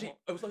like essentially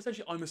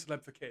I'm a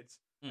Celeb for Kids.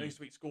 I used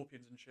to eat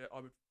scorpions and shit. I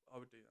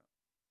would do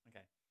that.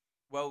 Okay.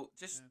 Well,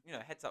 just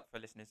heads up for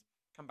listeners.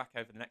 Come back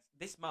over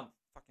this month.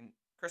 Fucking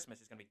Christmas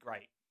is going to be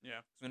great.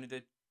 Yeah. So we're going to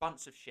do a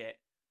bunch of shit.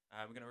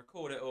 We're going to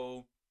record it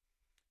all.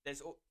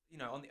 There's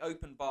on the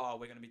open bar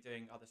we're going to be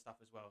doing other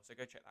stuff as well. So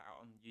go check that out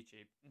on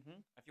YouTube.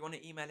 Mm-hmm. If you want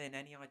to email in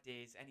any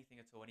ideas, anything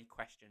at all, any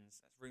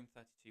questions, that's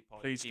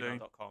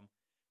room32pod@gmail.com.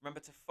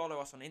 Remember to follow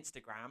us on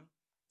Instagram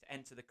to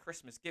enter the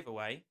Christmas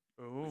giveaway,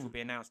 which will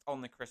be announced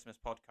on the Christmas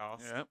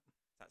podcast. Yeah.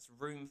 That's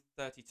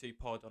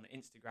Room32Pod on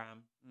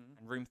Instagram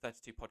and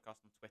Room32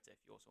 Podcast on Twitter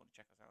if you also want to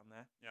check us out on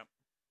there. Yeah.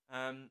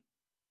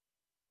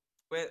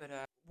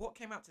 What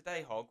came out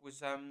today, Hog,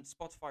 was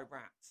Spotify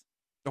Wrapped.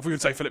 I thought you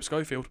would say Philip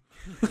Schofield.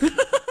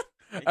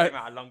 It came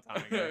out a long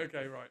time ago.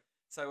 Okay, right.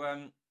 So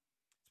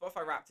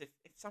Spotify Wrapped, if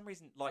for some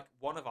reason, like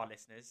one of our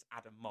listeners,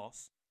 Adam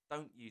Moss,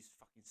 don't use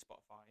fucking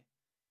Spotify.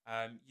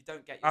 You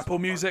don't get your Apple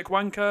Spotify. Music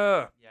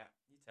wanker. Yeah,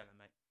 you tell him,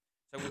 mate.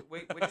 So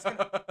we're just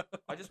gonna.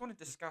 I just want to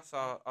discuss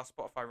our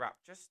Spotify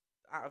Wrapped just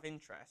out of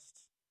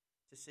interest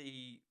to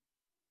see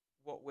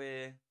what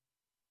we're.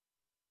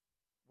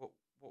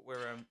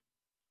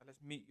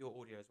 Let's mute your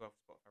audio as well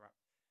for Spotify Wrapped.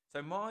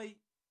 So my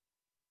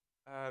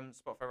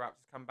Spotify Wrapped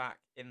has come back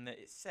in that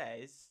it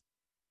says.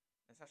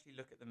 Let's actually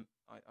look at them.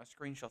 I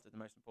screenshotted the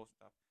most important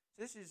stuff.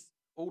 So this is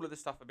all of the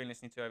stuff I've been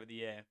listening to over the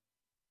year.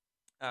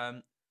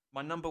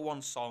 My number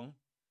one song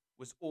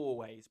was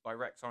Always by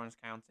Rex Orange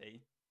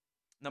County.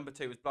 Number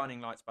 2 was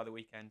Blinding Lights by The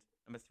Weeknd.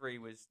 Number 3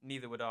 was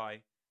Neither Would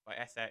I by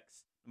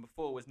SX. Number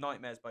 4 was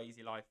Nightmares by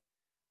Easy Life.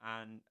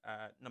 And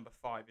number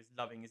 5 is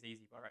Loving Is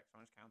Easy by Rex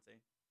Orange County.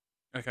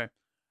 Okay.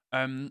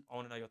 I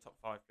want to know your top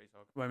 5, please,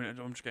 Hog. Wait a minute,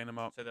 I'm just getting them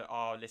up. So that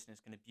our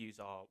listeners can abuse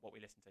what we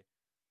listen to.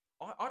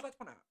 I'd like to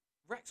point out,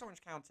 Rex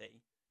Orange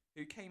County,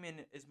 who came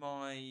in as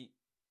my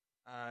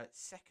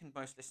second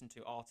most listened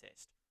to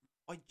artist,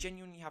 I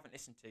genuinely haven't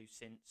listened to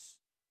since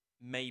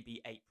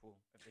maybe April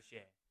of this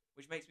year,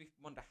 which makes me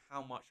wonder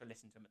how much I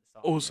listened to him at the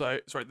start. Also,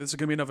 sorry, this is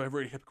going to be another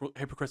really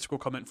hypocritical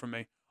comment from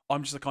me.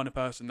 I'm just the kind of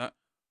person that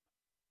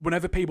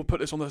whenever people put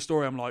this on their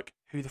story, I'm like,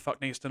 who the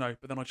fuck needs to know?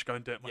 But then I just go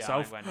and do it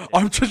myself.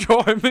 I'm just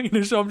what I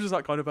mean. So I'm just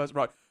that kind of person.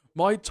 Right.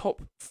 My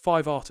top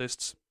 5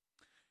 artists: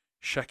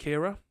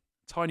 Shakira,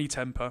 Tiny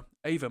Temper,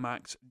 Ava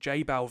Max,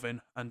 J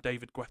Balvin, and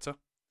David Guetta.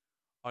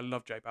 I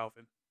love J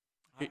Balvin.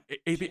 He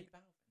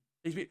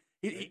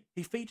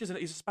features in.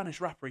 He's a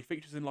Spanish rapper. He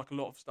features in like a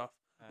lot of stuff.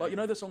 Like, you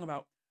know the song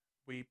about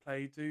we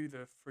play through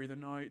the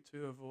night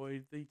to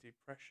avoid the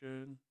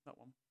depression. That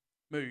one.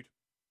 Mood.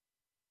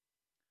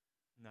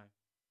 No.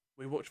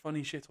 We watch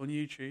funny shit on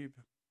YouTube.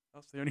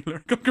 That's the only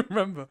lyric I can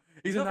remember.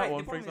 He's in that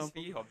one, for example. For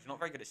you, Hobbs, you're not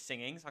very good at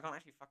singing, so I can't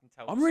actually fucking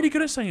tell. I'm really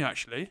good at singing,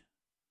 actually.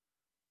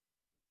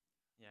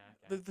 Yeah.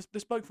 Okay.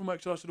 This bloke from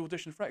work started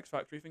audition for X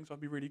Factor. He thinks I'd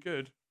be really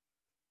good.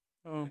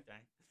 Oh. Okay.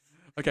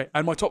 Okay,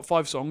 and my top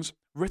 5 songs: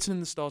 Written in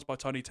the Stars by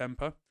Tiny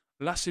Temper,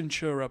 La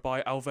Cintura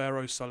by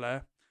Alvaro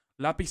Soler,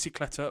 La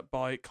Bicicleta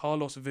by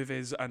Carlos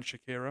Vives and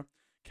Shakira,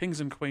 Kings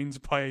and Queens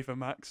by Ava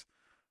Max,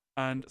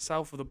 and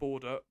South of the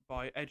Border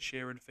by Ed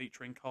Sheeran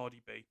featuring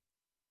Cardi B.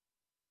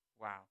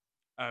 Wow.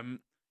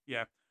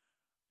 Yeah.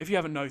 If you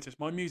haven't noticed,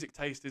 my music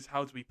taste is,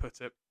 how do we put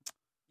it?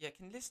 Yeah,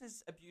 can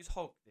listeners abuse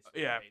Hog this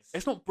week, Yeah, please?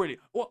 it's not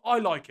brilliant. Well, I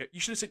like it. You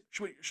should have seen.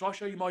 Shall I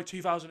show you my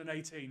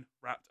 2018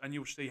 Wrapped, and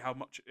you'll see how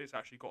much it's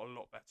actually got a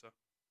lot better.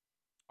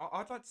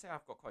 I'd like to say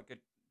I've got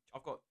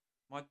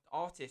my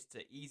artists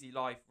at Easy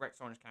Life, Rex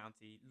Orange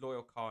County,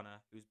 Loyal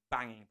Kana, who's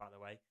banging, by the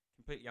way,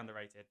 completely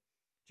underrated,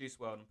 Juice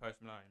WRLD and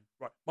Post Malone.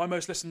 Right. My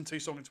most listened to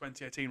song in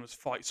 2018 was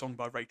Fight Song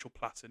by Rachel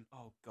Platten.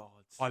 Oh,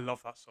 God. I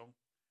love that song.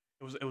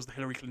 It was the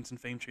Hillary Clinton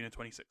theme tune in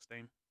 2016.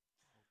 Oh, God.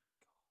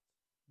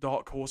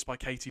 Dark Horse by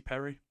Katy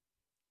Perry.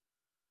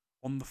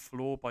 On the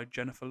Floor by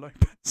Jennifer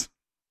Lopez.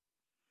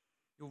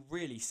 You're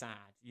really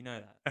sad. You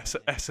know that.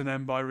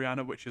 S&M by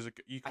Rihanna, which is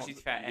actually, to be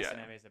fair,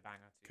 S&M is a banger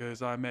too.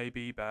 Because I may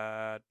be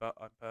bad, but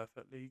I'm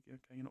perfectly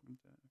okay. You're not going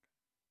to do it. Okay.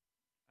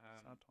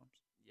 Sad times.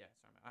 Yeah,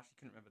 sorry, I actually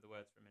couldn't remember the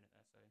words for a minute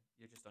there, so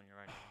you're just on your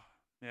own.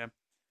 Yeah.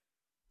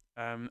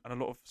 And a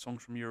lot of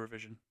songs from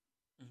Eurovision.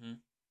 Mhm.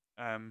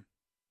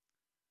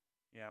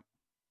 Yeah.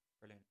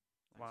 Brilliant.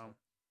 Wow.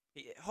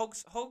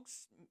 Hogs'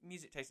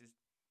 music taste is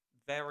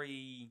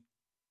very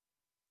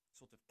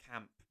sort of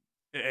camp.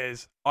 It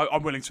is.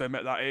 I'm willing to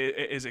admit that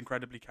it is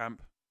incredibly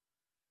camp.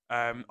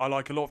 I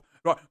like a lot of...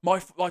 Right, my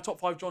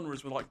top 5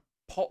 genres were like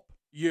pop,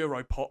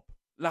 Euro pop,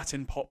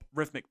 Latin pop,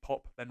 rhythmic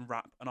pop, then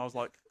rap. And I was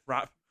like,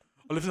 rap.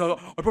 I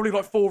probably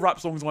like 4 rap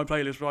songs on my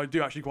playlist, which I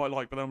do actually quite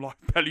like, but I'm like,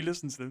 barely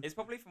listen to them. It's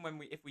probably from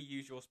if we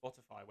use your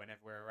Spotify whenever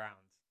we're around.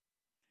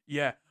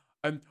 Yeah.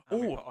 We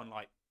put on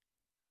like...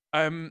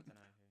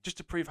 just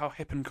to prove how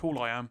hip and cool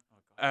I am. Oh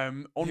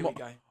Here we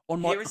go.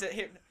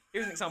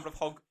 Here's an example of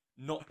Hog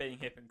not being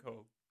hip and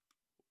cool.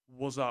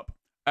 Was up.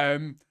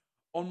 On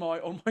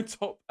my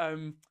top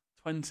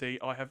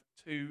 20, I have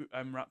 2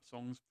 rap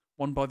songs.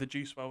 One by the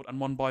Juice WRLD and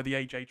one by the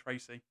AJ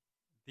Tracey.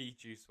 The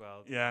Juice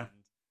WRLD. Yeah. And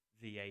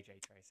the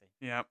AJ Tracey.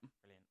 Yeah.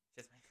 Brilliant.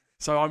 Cheers, mate.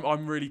 So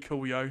I'm really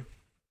cool, yo.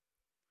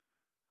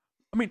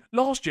 I mean,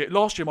 last year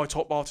my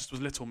top artist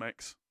was Little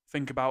Mix.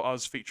 Think About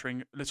Us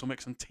featuring Little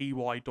Mix and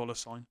T.Y. Dollar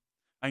Sign.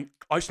 And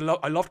I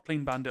loved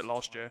Clean Bandit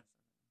last year.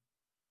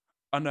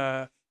 And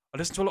I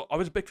listened to a lot. I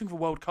was a big fan for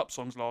World Cup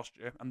songs last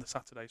year and the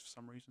Saturdays for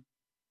some reason.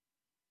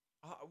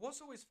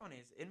 What's always funny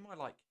is in my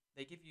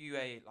they give you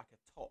a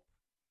top,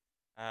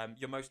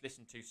 your most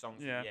listened to songs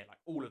of the year, like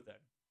all of them.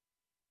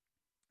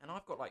 And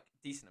I've got like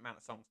a decent amount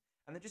of songs,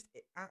 and they're just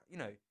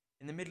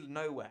in the middle of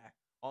nowhere.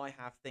 I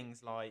have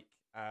things like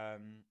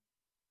trying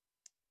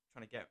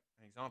to get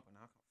an example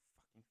now. I can't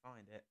fucking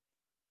find it.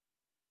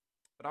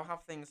 But I'll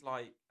have things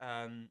like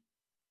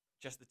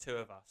Just the Two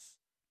of Us.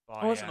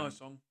 By, that's a nice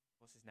song.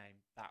 What's his name?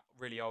 That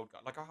really old guy.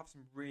 Like I'll have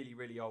some really,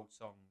 really old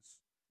songs.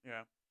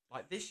 Yeah.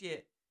 Like this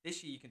year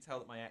you can tell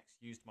that my ex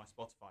used my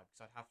Spotify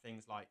because I'd have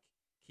things like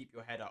Keep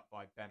Your Head Up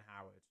by Ben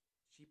Howard.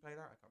 Did she play that?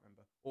 I can't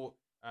remember. Or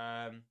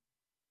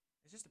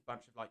it's just a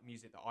bunch of like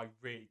music that I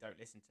really don't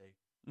listen to.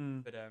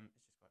 But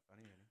it's just quite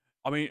funny, really.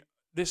 I mean,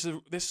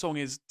 this song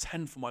is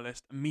 10th on my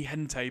list. Mi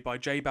Gente by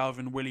J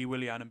Balvin, Willie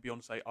Willian and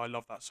Beyonce. I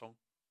love that song.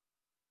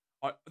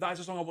 That is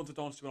a song I want to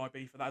dance to in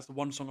Ibiza. That is the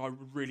one song I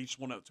really just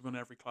want to be on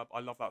every club. I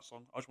love that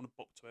song. I just want to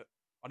bop to it.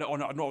 I don't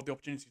have the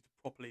opportunity to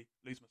properly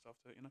lose myself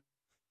to it, you know?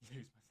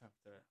 Lose myself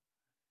to it.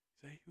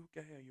 Say who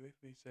gay are you if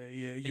we say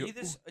yeah.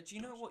 Do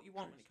you know what you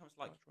want when it comes to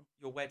like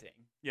your wedding?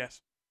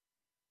 Yes.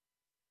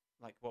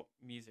 Like what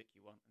music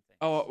you want and things.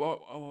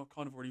 I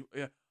kind of already.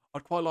 Yeah,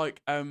 I'd quite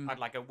like. I'd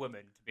like a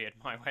woman to be at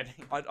my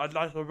wedding. I'd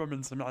like a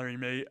woman to marry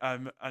me.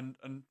 And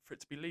for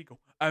it to be legal.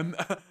 I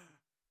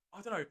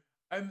don't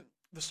know.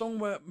 The song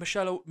where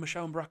Michelle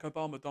and Barack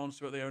Obama danced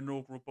to at their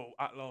inaugural ball,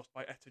 At Last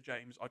by Etta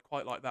James. I'd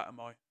quite like that at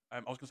my. I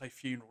was going to say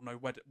funeral, no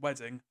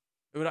wedding.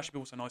 It would actually be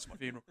also nice at my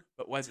funeral,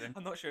 but wedding.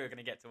 I'm not sure you're going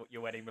to get to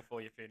your wedding before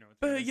your funeral.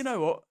 But you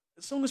know what?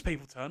 As long as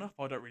people turn up,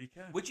 I don't really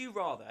care. Would you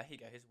rather? Here you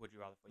go. Here's a would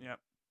you rather for you. Yeah.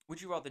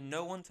 Would you rather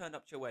no one turned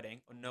up to your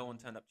wedding or no one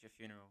turned up to your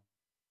funeral?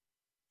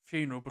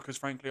 Funeral, because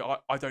frankly,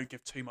 I don't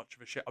give too much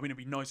of a shit. I mean, it'd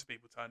be nice if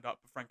people turned up,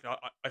 but frankly,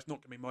 it's not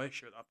going to be my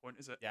issue at that point,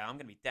 is it? Yeah, I'm going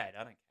to be dead.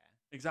 I don't care.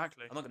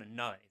 Exactly. I'm not going to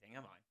know anything,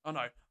 am I? I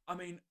know. I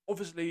mean,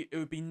 obviously, it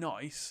would be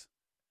nice.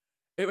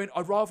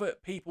 I'd rather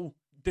people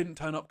didn't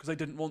turn up because they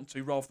didn't want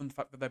to, rather than the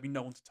fact that there'd be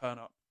no one to turn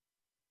up.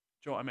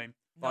 Do you know what I mean?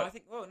 No, I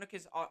think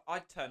because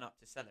I'd turn up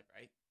to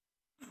celebrate.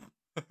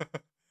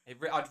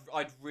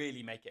 I'd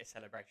really make it a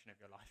celebration of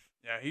your life.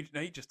 Yeah,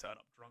 he'd just turn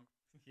up drunk.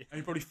 Yeah. And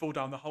he'd probably fall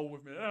down the hole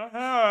with me.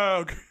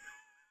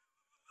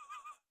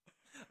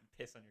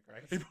 Piss on your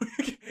grave.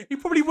 He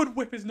probably would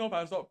whip his knob out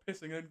and start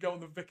pissing and go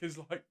on the vicar's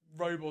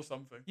robe or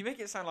something. You make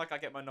it sound like I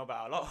get my knob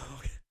out a lot.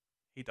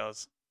 He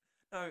does.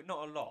 No,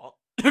 not a lot.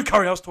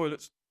 Curry house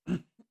toilets.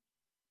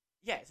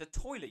 Yeah, it's a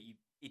toilet, you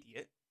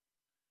idiot.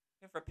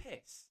 Go for a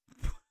piss.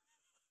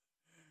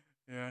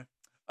 Yeah.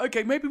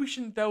 Okay, maybe we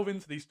shouldn't delve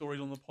into these stories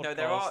on the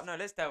podcast. No,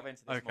 let's delve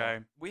into this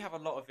more. We have a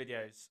lot of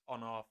videos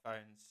on our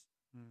phones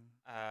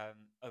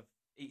of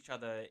each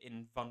other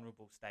in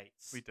vulnerable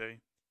states. We do.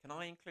 Can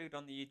I include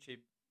on the YouTube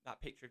that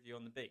picture of you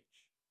on the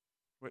beach?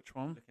 Which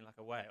one? Looking like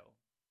a whale.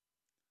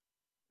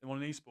 The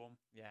one in Eastbourne?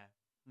 Yeah.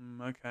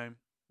 Okay.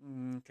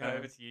 Go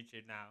over to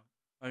YouTube now.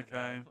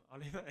 Okay. I'll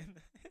leave it in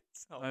there.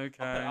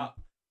 Okay. I'll put it up.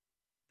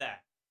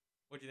 There.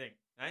 What do you think?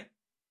 Eh?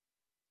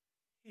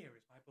 Here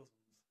is my bosoms.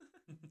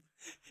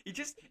 he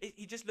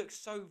just looks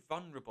so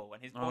vulnerable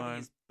and his body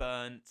is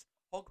burnt.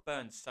 Hog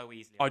burns so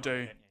easily. I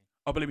do.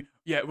 I believe me.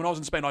 Yeah, when I was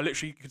in Spain, I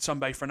literally could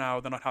sunbathe for an hour,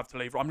 then I'd have to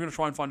leave. I'm going to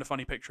try and find a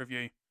funny picture of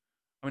you.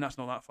 I mean, that's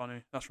not that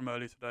funny. That's from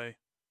earlier today.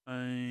 So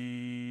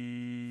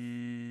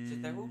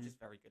they're all just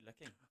very good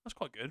looking. That's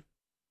quite good.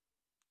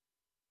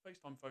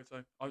 FaceTime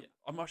photo.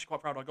 I'm actually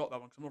quite proud I got that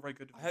one because I'm not very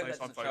good at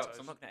FaceTime photos.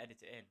 I'm not going to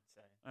edit it in.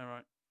 So. All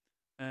right.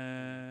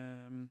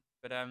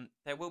 But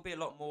there will be a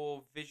lot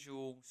more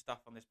visual stuff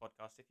on this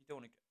podcast. If you don't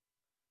want to,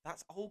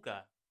 that's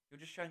Olga. You're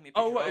just showing me a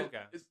picture of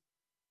Olga.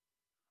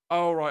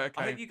 Oh right,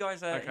 okay. I hope you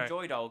guys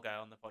enjoyed Olga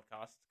on the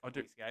podcast a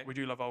couple weeks ago. We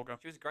do love Olga.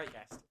 She was a great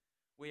guest.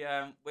 We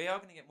are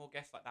going to get more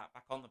guests like that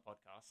back on the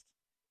podcast.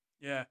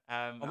 Yeah.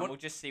 And we'll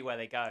just see where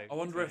they go. I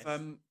wonder if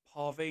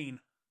Parveen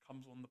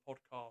comes on the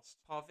podcast.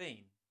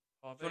 Parveen.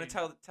 Do you want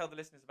to tell the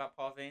listeners about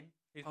Parveen?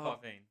 Who's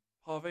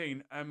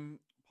Parveen?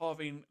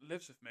 Parveen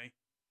lives with me.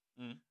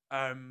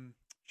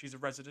 She's a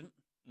resident.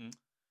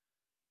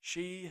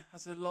 She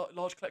has a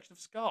large collection of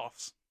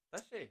scarves.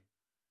 Does she?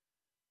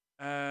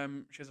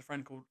 She has a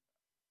friend called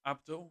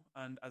Abdul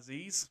and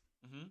Aziz.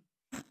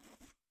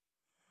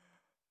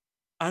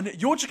 And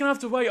you're just going to have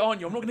to wait, aren't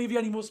you? I'm not going to give you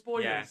any more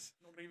spoilers. Yeah.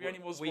 I'm not going to give you any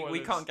more spoilers.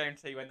 We can't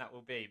guarantee when that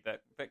will be,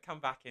 but come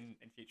back in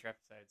future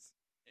episodes.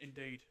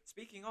 Indeed.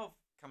 Speaking of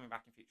coming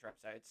back in future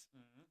episodes,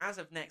 as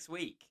of next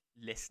week,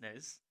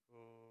 listeners,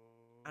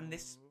 and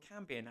this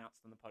can be announced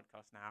on the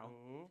podcast now.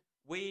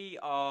 We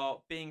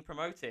are being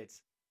promoted.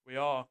 We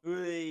are.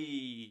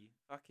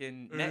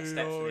 Fucking next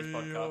steps for this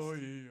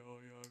podcast.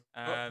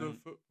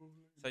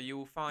 So you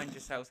will find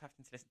yourselves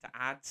having to listen to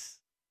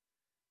ads.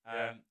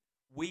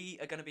 We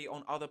are going to be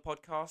on other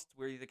podcasts.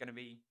 We're either going to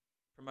be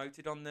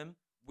promoted on them.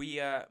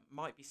 We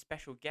might be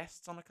special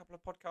guests on a couple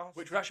of podcasts,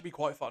 which would actually be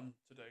quite fun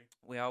to do.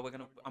 We are.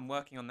 I'm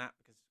working on that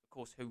because, of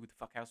course, who the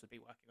fuck else would be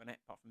working on it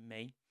apart from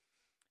me?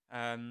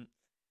 And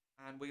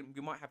we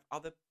might have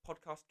other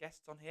podcast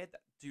guests on here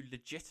that do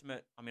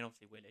legitimate. I mean,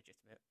 obviously we're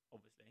legitimate,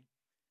 obviously,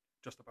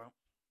 just about.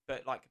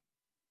 But like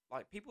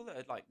people that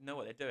are, know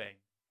what they're doing.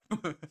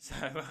 So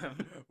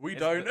we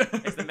don't.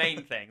 It's the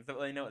main thing that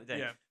they know what they're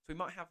doing. Yeah. So we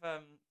might have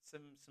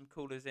some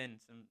callers in,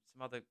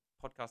 some other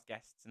podcast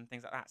guests and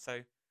things like that.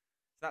 So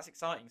that's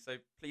exciting. So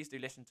please do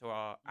listen to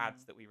our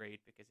ads that we read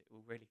because it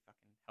will really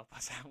fucking help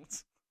us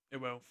out. It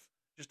will.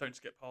 Just don't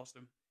skip past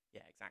them.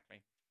 Yeah,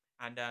 exactly.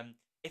 And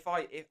if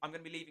I'm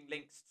going to be leaving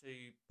links to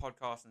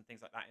podcasts and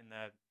things like that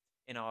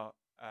in our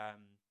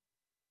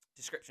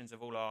descriptions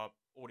of all our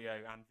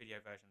audio and video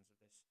versions of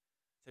this.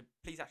 So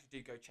please actually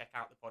do go check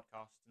out the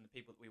podcast and the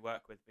people that we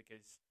work with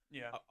because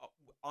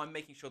I'm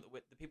making sure that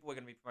the people we're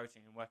going to be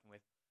promoting and working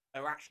with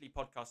are actually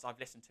podcasts I've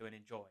listened to and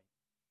enjoy.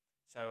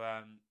 So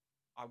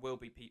I will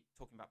be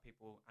talking about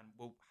people and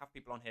we'll have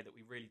people on here that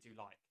we really do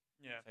like.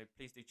 Yeah. So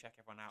please do check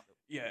everyone out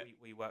that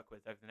we work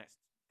with over the next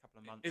couple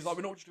of months. It's like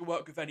we're not just going to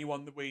work with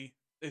anyone that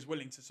is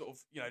willing to sort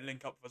of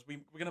link up with us.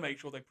 We're going to make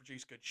sure they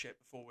produce good shit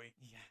before we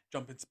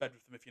jump into bed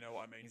with them, if you know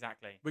what I mean.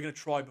 Exactly. We're going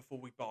to try before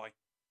we buy.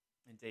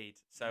 Indeed.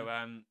 So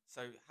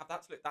so have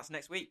that to look. That's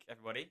next week,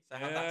 everybody. So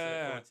have that to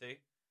look forward to,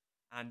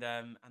 and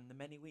the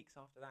many weeks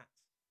after that.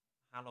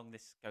 How long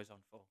this goes on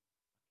for?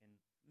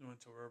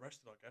 Until we're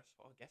arrested, I guess.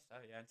 Well, I guess so.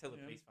 Yeah. Until the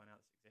police find out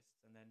this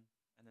exists, and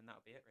then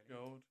that'll be it, really.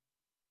 God.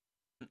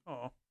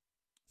 Oh.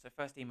 So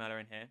first emailer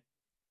in here,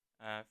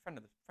 friend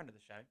of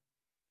the show.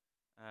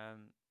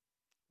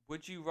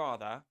 Would you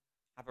rather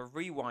have a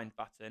rewind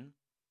button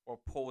or a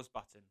pause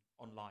button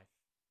on life?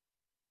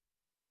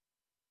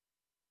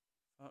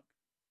 Fuck.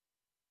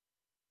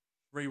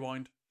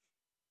 Rewind.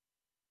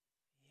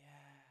 Yeah.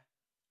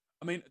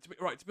 I mean, to be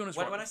honest,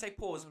 when I say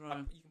pause,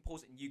 you can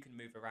pause it and you can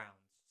move around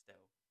still,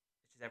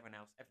 which is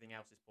everything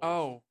else is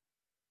paused.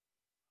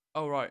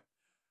 Oh, right.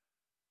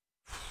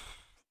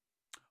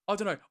 I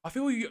don't know. I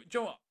feel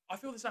I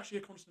feel there's actually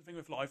a constant thing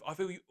with life. I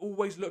feel you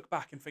always look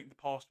back and think the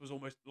past was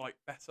almost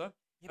better,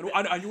 and you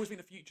always think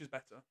the future's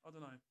better. I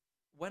don't know.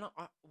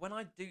 When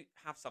I do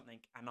have something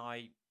and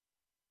I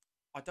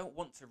don't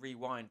want to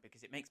rewind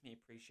because it makes me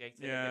appreciate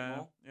it a bit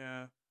more.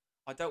 Yeah.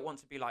 I don't want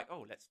to be like,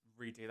 oh, let's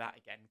redo that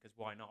again because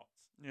why not?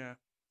 Yeah.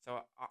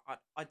 So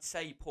I'd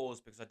say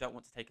pause because I don't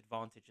want to take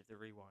advantage of the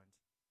rewind.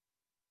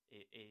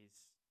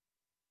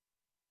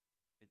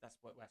 That's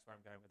where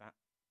I'm going with that.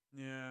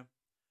 Yeah.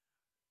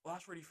 Well,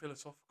 that's really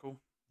philosophical.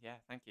 Yeah,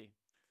 thank you.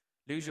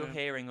 Lose your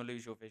hearing or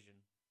lose your vision.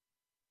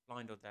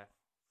 Blind or deaf.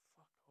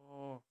 Fuck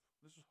off.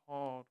 This is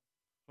hard.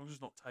 As long as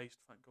it's not taste,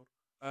 thank God.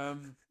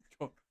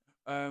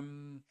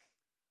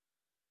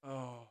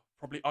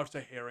 Probably I'd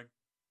say hearing.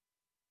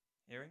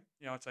 Hearing?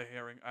 Yeah, I'd say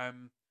hearing.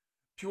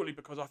 Purely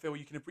because I feel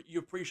you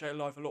appreciate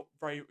life a lot,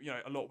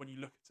 a lot when you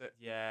look at it.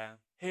 Yeah.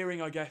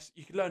 Hearing, I guess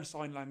you could learn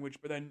sign language,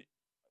 but then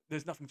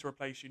there's nothing to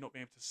replace you not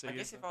being able to see. I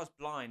guess if I was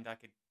blind,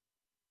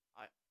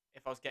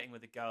 if I was getting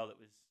with a girl that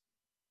was,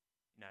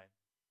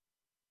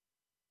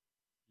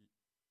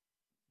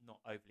 not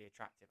overly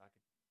attractive,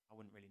 I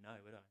wouldn't really know,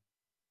 would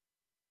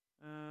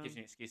I? Gives you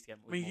an excuse to get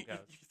with more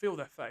girls. You can feel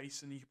their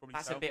face, and you can probably.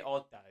 That's tell. a bit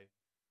odd, though.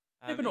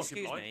 Yeah, but not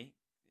excuse me.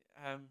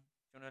 Do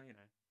you want to,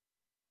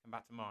 come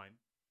back to mine?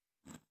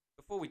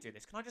 Before we do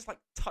this, can I just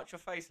touch your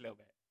face a little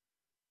bit?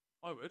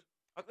 I would.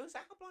 Is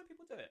that how blind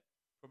people do it?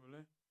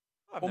 Probably.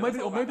 Or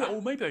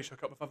maybe they should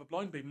hook up with other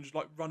blind people and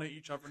just run at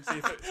each other and see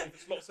if it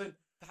slots in.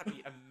 That'd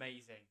be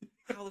amazing.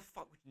 How the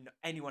fuck would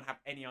anyone have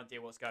any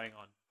idea what's going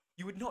on?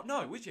 You would not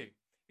know, would you?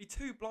 Be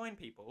two blind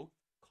people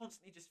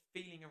constantly just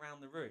feeling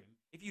around the room.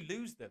 If you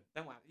lose them,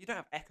 then what? You don't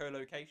have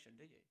echolocation,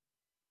 do you?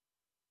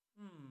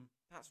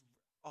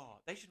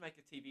 They should make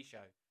a TV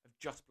show of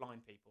just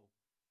blind people.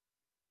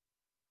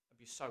 That'd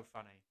be so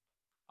funny.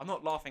 I'm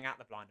not laughing at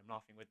the blind, I'm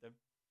laughing with them.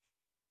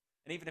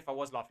 And even if I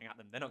was laughing at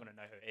them, they're not going to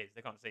know who it is.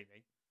 They can't see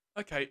me.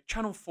 Okay,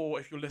 Channel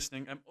 4, if you're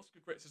listening, Oscar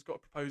Gritz has got a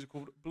proposal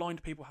called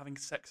Blind People Having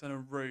Sex in a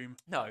Room.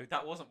 No,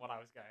 that wasn't what I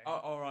was going.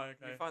 Oh, right,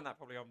 okay. You find that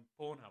probably on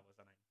Pornhub or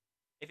something.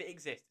 If it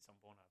exists, it's on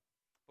Pornhub.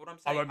 But what I'm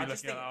saying, I won't be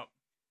looking it up.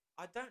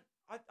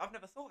 I've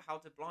never thought how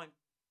do blind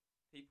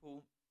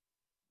people...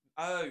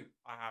 Oh,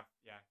 I have,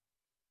 yeah.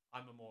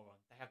 I'm a moron.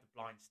 They have the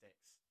blind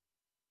sticks.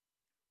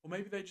 Or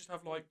maybe they just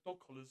have, dog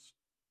collars.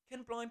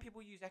 Can blind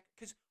people use echo?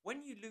 Because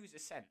when you lose a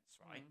sense,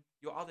 right,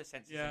 your other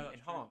senses enhance,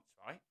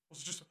 true. Right?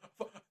 It's just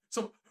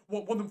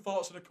one of them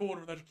farts in a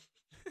corner and then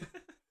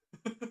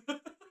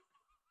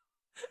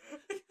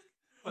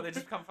well, they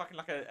just become fucking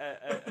like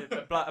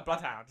a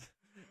bloodhound,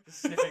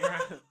 just sniffing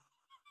around.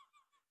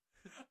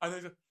 And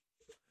they just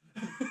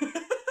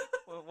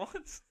well,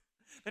 what?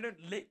 They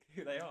don't lick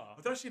who they are.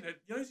 I've actually seen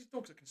you know these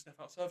dogs that can sniff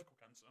out cervical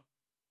cancer.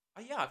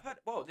 Oh yeah, I've heard.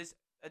 Well, there's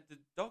the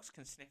dogs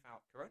can sniff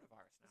out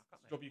coronavirus now,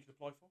 can't they? Job you could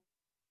apply for.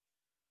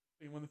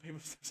 Being one of the people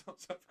who sniffs out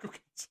cervical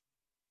cancer.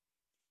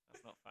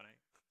 That's not funny.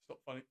 It's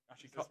not funny.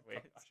 Actually, cut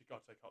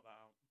God, say cut that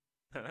out.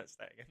 Let's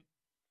say it again.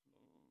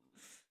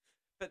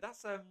 But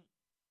that's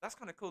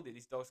kind of cool that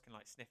these dogs can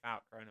like sniff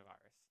out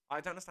coronavirus. I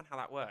don't understand how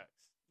that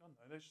works. I don't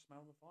know. They just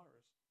smell the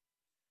virus.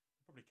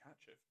 They'll probably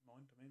catch it.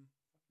 Mind. I mean,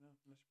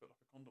 unless you put like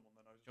a condom on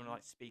their nose. Do you want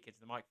to like speak into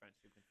the microphone so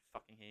people can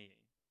fucking hear you?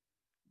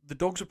 The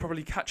dogs would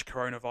probably catch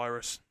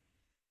coronavirus.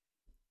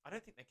 I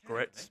don't think they can.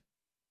 Correct.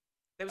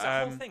 There was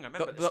a whole thing I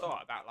remember at the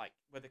start about like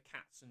whether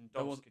cats and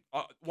dogs could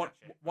catch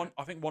it.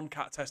 I think one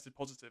cat tested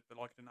positive, but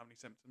like didn't have any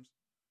symptoms.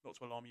 Not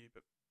to alarm you,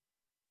 but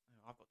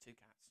I've got 2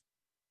 cats.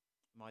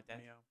 Am I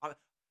dead? Yeah.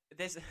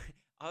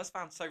 I was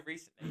found so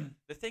recently.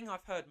 The thing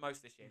I've heard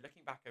most this year,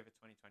 looking back over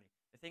 2020,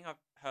 the thing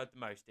I've heard the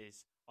most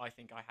is I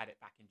think I had it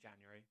back in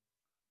January.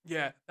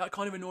 Yeah, that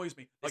kind of annoys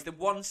me. It's the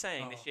one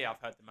saying this year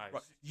I've heard the most.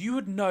 Right. You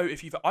would know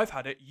if I've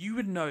had it. You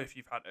would know if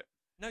you've had it.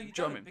 No, you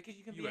don't, because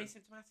you can be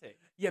asymptomatic.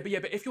 Yeah,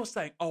 but if you're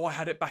saying, "Oh, I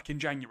had it back in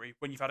January,"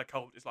 when you've had a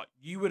cold, it's like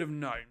you would have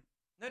known.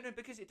 No,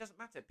 because it doesn't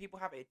matter. People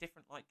have it at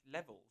different like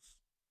levels.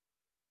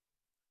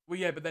 Well,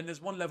 yeah, but then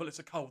there's one level it's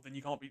a cold, then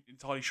you can't be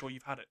entirely sure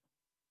you've had it.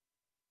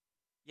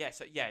 Yeah.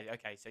 So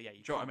okay. So yeah,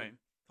 you know what I mean?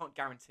 Can't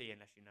guarantee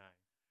unless you know.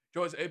 Do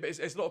you know,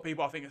 it's a lot of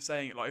people I think are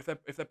saying it like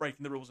if they're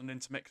breaking the rules and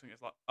intermixing,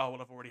 it's like, oh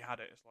well, I've already had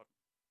it. It's like,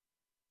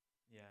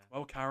 yeah.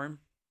 Well, Karen,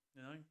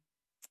 you know.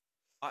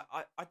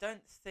 I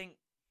don't think.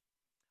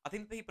 I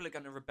think people are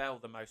going to rebel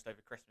the most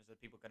over Christmas are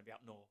people going to be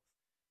up north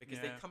because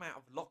they come out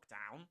of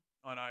lockdown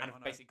and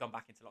have basically gone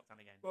back into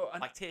lockdown again. Well,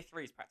 like tier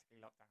 3 is practically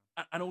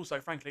lockdown. And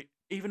also, frankly,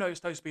 even though it's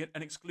supposed to be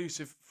an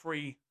exclusive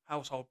free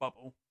household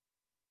bubble,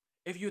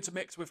 if you were to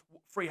mix with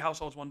 3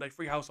 households one day,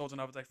 3 households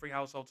another day, 3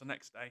 households the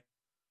next day,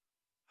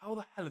 how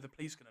the hell are the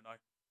police going to know?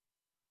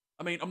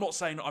 I mean, I'm not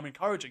saying I'm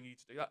encouraging you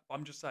to do that, but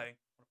I'm just saying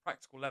on a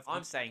practical level.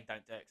 I'm saying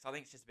don't do it because I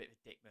think it's just a bit of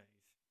a dick move.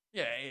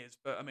 Yeah, it is,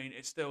 but I mean,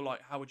 it's still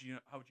like, how would you know?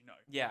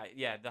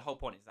 Yeah. The whole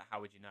point is that how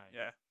would you know?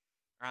 Yeah.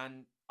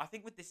 And I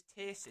think with this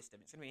tier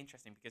system, it's going to be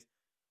interesting because,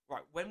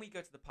 right, when we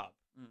go to the pub,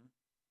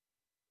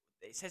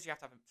 it says you have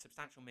to have a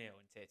substantial meal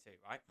in tier 2,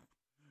 right?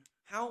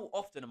 How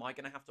often am I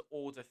going to have to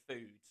order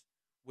food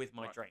with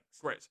my drinks?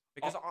 Great.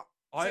 Because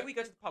say we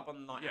go to the pub on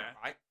the night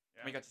out, right?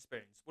 Yeah. And we go to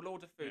Spoons. We'll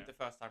order food the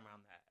first time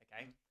around there,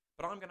 okay?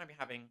 But I'm going to be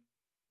having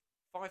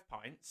 5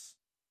 pints,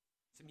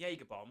 some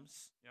Jaeger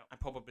bombs, and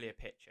probably a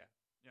pitcher.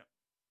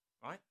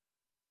 Right?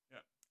 Yeah.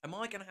 Am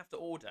I going to have to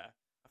order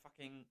a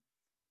fucking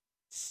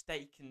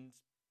steak and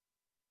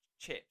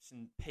chips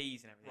and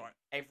peas and everything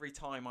every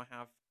time I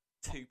have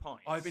 2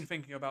 pints? I've been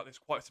thinking about this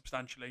quite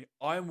substantially.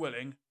 I am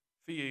willing,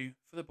 for you,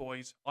 for the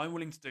boys, I'm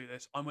willing to do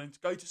this. I'm willing to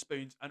go to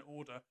Spoons and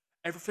order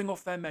everything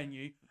off their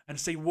menu and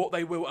see what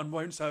they will and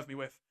won't serve me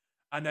with.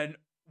 And then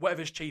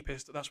whatever's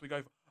cheapest, that's what we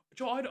go for.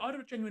 Do you know, I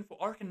don't genuine thought.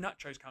 I reckon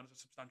nachos count as a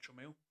substantial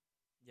meal.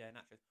 Yeah,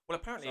 nachos. Well,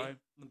 apparently, on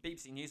the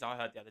BBC News I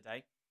heard the other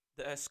day,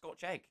 the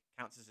Scotch egg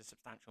counts as a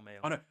substantial meal.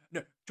 I know.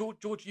 No,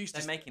 George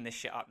Eustace... They're making this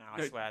shit up now,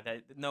 I swear.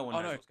 No one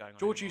knows what's going on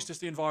George anymore. Eustace,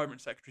 the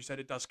Environment Secretary, said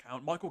it does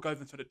count. Michael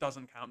Gove said it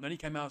doesn't count. And then he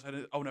came out and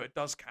said, oh, no, it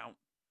does count.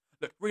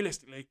 Look,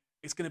 realistically,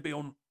 it's going to be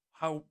on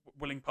how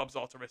willing pubs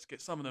are to risk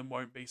it. Some of them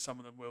won't be. Some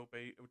of them will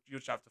be. You'll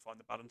just have to find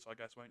the balance, I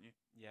guess, won't you?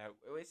 Yeah,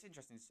 it's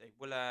interesting to see.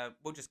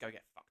 We'll just go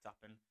get fucked up,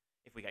 and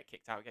if we get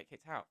kicked out, we get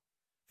kicked out.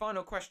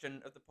 Final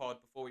question of the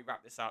pod before we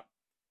wrap this up.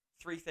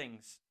 3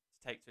 things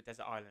to take to a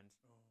desert island.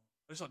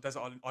 It's not desert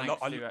island.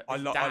 I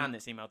love Dan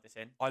that's emailed this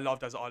in. I love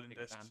desert island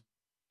discs.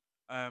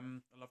 I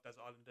love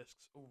desert island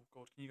discs. Oh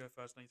God, can you go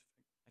first? I need to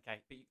think.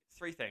 Okay, but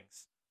 3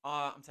 things.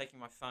 I'm taking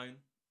my phone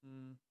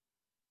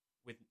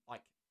with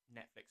like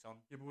Netflix on.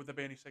 Yeah, but would there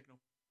be any signal?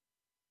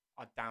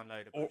 I'd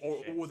download a bunch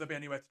of shit. Or would there be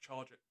anywhere to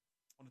charge it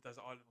on a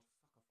desert island?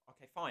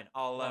 Okay, fine.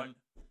 I'll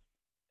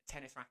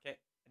tennis racket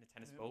and a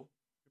tennis ball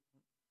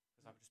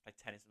because I would just play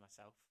tennis with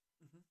myself.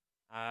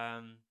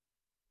 I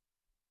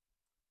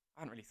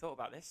hadn't really thought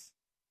about this.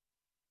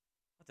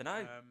 I don't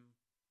know.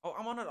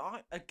 I'm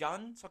on a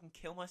gun so I can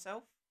kill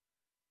myself,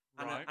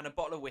 and a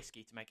bottle of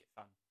whiskey to make it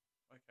fun.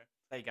 Okay,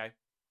 there you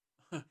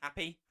go.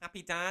 Happy,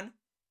 Dan.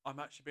 I'm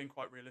actually being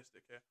quite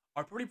realistic here.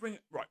 I'd probably bring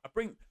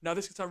now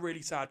this could sound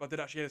really sad, but I did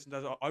actually listen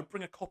to. I'd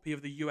bring a copy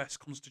of the U.S.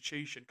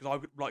 Constitution because I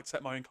would like to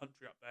set my own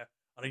country up there.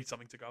 I need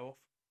something to go off.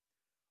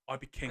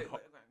 I'd be king. Wait.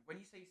 When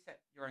you say you set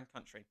your own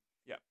country,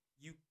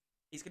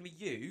 it's gonna be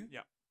you,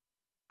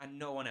 and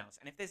no one else.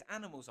 And if there's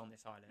animals on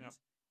this island,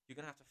 you're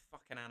gonna have to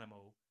fuck an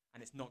animal.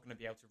 And it's not going to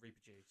be able to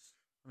reproduce.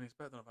 I mean, it's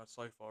better than I've had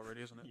so far,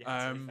 really, isn't it?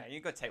 Yeah, to be fair.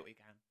 You've got to take what you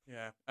can.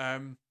 Yeah.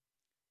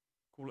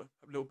 Call it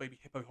little baby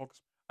hippo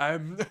hogs.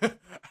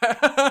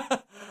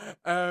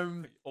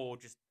 Or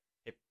just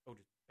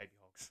baby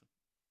hogs.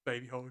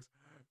 Baby hogs.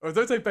 Oh,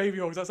 don't say baby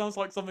hogs. That sounds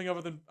like something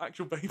other than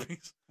actual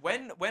babies.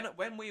 When we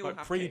all like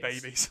have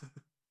pre-babies. Kids,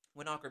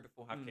 when our group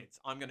will have kids,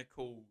 I'm going to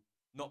call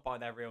not by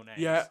their real names.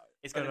 Yeah.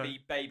 It's going to be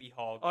baby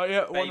hog. Oh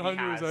yeah,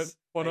 100%.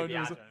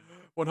 100%.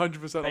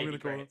 100%. I'm going to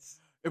call it.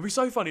 It'd be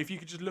so funny if you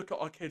could just look at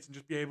our kids and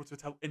just be able to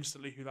tell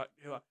instantly who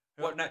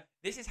Well, no,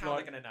 this is how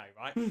they're going to know,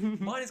 right?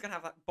 Mine is going to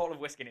have that bottle of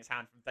whiskey in its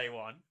hand from day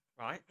one,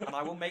 right? And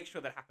I will make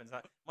sure that happens.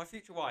 Like, my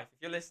future wife,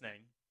 if you're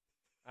listening,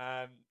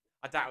 I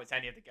doubt it's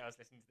any of the girls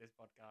listening to this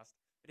podcast,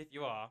 but if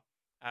you are,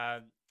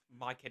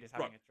 my kid is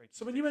having a drink.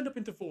 So when you end up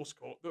in divorce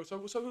court, why do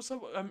you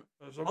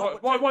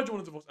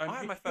want a divorce? I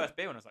had my first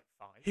beer when I was like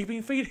 5. He's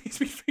been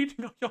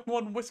feeding a young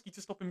one whiskey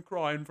to stop him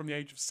crying from the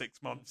age of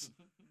 6 months.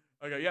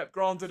 Okay, yep,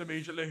 granted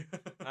immediately.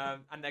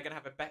 And they're going to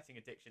have a betting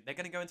addiction. They're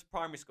going to go into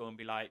primary school and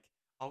be like,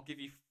 I'll give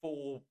you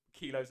 4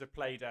 kilos of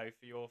Play-Doh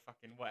for your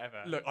fucking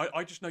whatever. Look,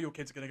 I just know your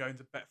kids are going to go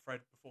into Betfred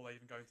before they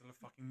even go into the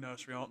fucking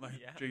nursery, aren't they?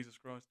 Yeah. Jesus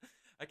Christ.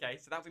 Okay,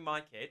 so that'll be my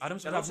kid.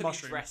 Adam's going going to to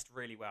have dressed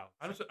really well.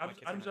 Adam's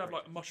going to have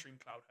like mushroom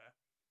cloud hair.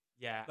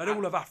 Yeah. They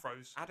all have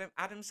afros.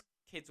 Adam's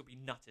kids will be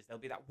nutters.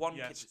 There'll be that one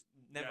kid that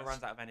never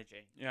runs out of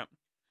energy. Yeah.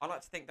 I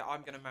like to think that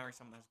I'm going to marry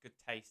someone that has good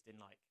taste in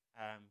like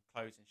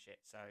clothes and shit.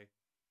 So.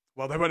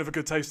 Well, they won't have a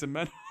good taste in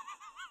men.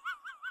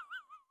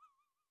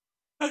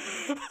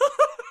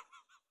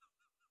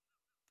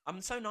 I'm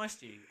so nice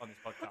to you on this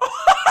podcast,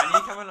 and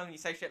you come along and you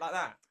say shit like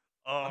that.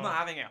 I'm not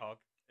having it, Hog.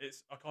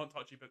 I can't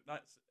touch you, but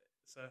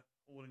it's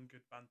all in good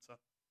banter.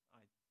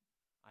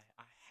 I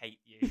hate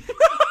you.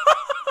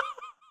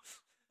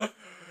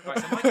 Right,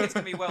 so my kid's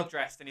gonna be well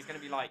dressed, and he's gonna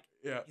be like,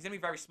 he's gonna be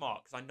very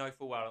smart because I know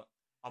full well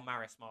I'll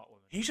marry a smart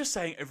woman. He's just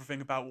saying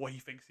everything about what he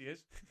thinks he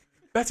is.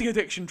 Betting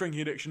addiction, drinking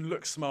addiction,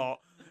 looks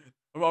smart.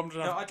 I wouldn't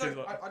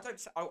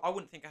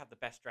think I have the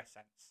best dress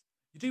sense.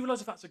 You do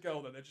realise if that's a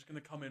girl, then they're just going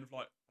to come in with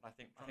like. I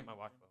think my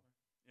wife will.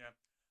 Yeah.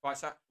 Right.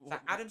 So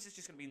Adams is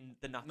just going to be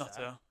the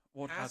nutter.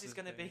 How's is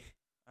going to be?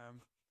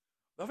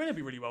 I think they'd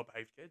be really well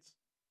behaved kids.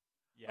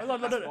 Yeah.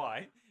 That's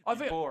why. I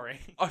think boring.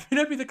 I think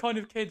they'd be the kind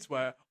of kids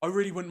where I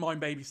really wouldn't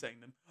mind babysitting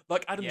them.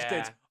 Like Adams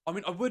did. I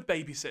mean, I would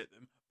babysit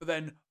them, but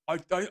then I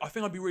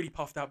think I'd be really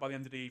puffed out by the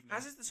end of the evening.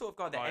 Haz is the sort of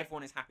guy that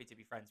everyone is happy to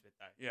be friends with,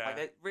 though. Yeah.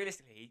 Like,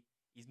 realistically,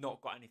 he's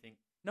not got anything.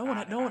 No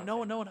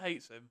one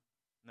hates him.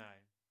 No.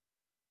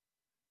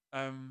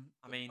 I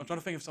mean, I'm trying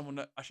to think of someone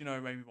that actually no,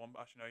 maybe one,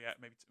 but actually no, yeah,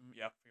 maybe two,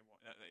 yeah,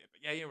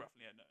 but yeah, you're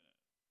roughly no.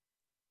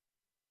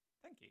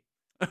 Thank you.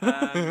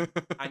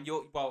 And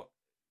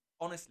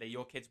honestly,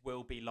 your kids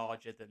will be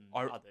larger than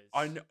others.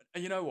 I know,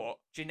 and you know what?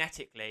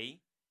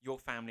 Genetically, your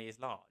family is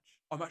large.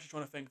 I'm actually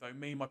trying to think though.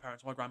 Me, my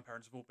parents, my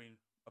grandparents have all been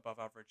above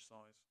average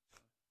size,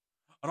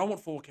 and I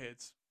want 4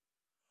 kids.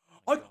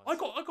 I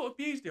got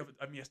abused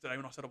yesterday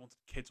when I said I wanted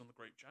kids on the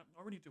group chat.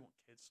 I really do want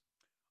kids.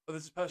 But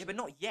there's this person, but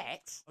not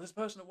yet. There's a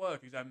person at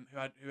work who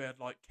had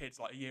like kids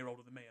like a year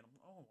older than me, and I'm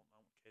like, I want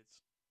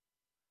kids.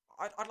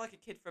 I'd like a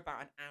kid for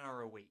about an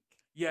hour a week.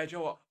 Yeah, do you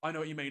know what? I know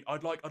what you mean.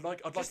 I'd like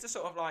to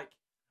sort of like.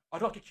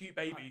 I'd like a cute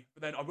baby,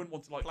 but then I wouldn't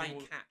want to like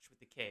playing catch with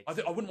the kids.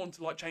 I wouldn't want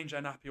to like change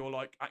their nappy or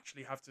like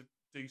actually have to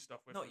do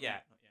stuff with them. Not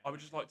yet. I would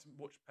just like to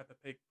watch Peppa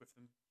Pig with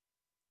them.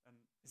 And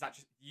is that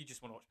you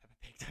just want to watch Peppa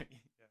Pig, don't you?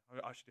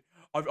 Yeah, I should do.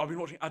 I've been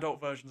watching adult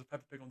versions of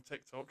Peppa Pig on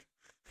TikTok.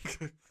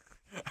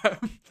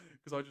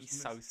 Because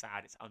It's so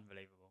sad. It's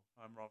unbelievable.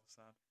 I'm rather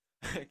sad.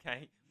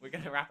 Okay, we're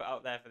going to wrap it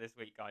up there for this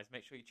week, guys.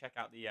 Make sure you check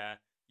out the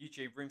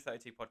YouTube Room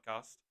 32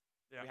 podcast.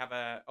 Yeah. We have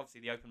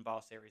obviously the open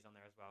bar series on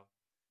there as well.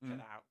 Check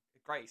that out. A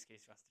great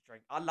excuse for us to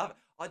drink. I love it.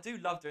 I do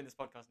love doing this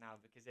podcast now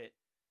because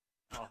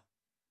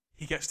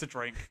he gets to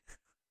drink.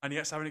 And he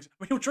gets to have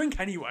he'll drink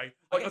anyway.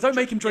 Like, I don't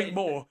make him drink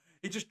more.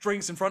 He just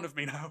drinks in front of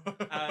me now.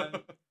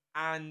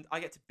 And I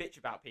get to bitch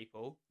about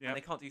people, and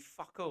they can't do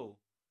fuck all.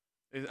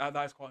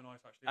 That is quite nice,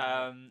 actually.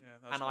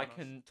 And I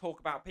can talk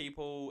about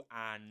people,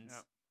 and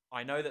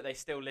I know that they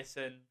still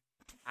listen.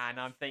 And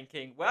I'm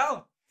thinking,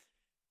 well,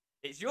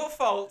 it's your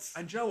fault.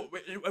 And Joe,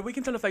 we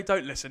can tell if they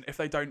don't listen, if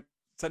they don't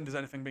send us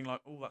anything being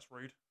like, oh, that's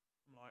rude.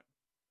 I'm like,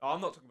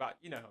 I'm not talking about,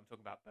 you know who I'm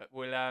talking about, but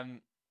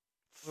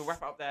we'll wrap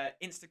it up there.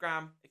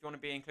 Instagram, if you want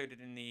to be included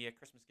in the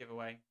Christmas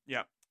giveaway.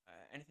 Yeah.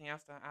 Anything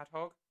else to add,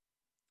 Hog?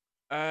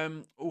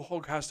 All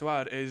Hog has to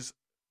add is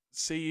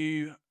see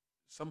you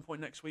some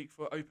point next week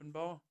for open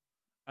bar,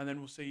 and then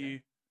we'll see you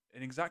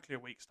in exactly a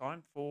week's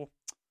time for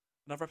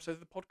another episode of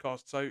the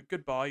podcast. So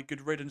goodbye,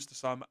 good riddance to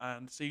some,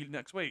 and see you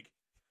next week.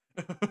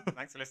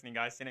 Thanks for listening,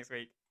 guys. See you next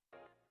week.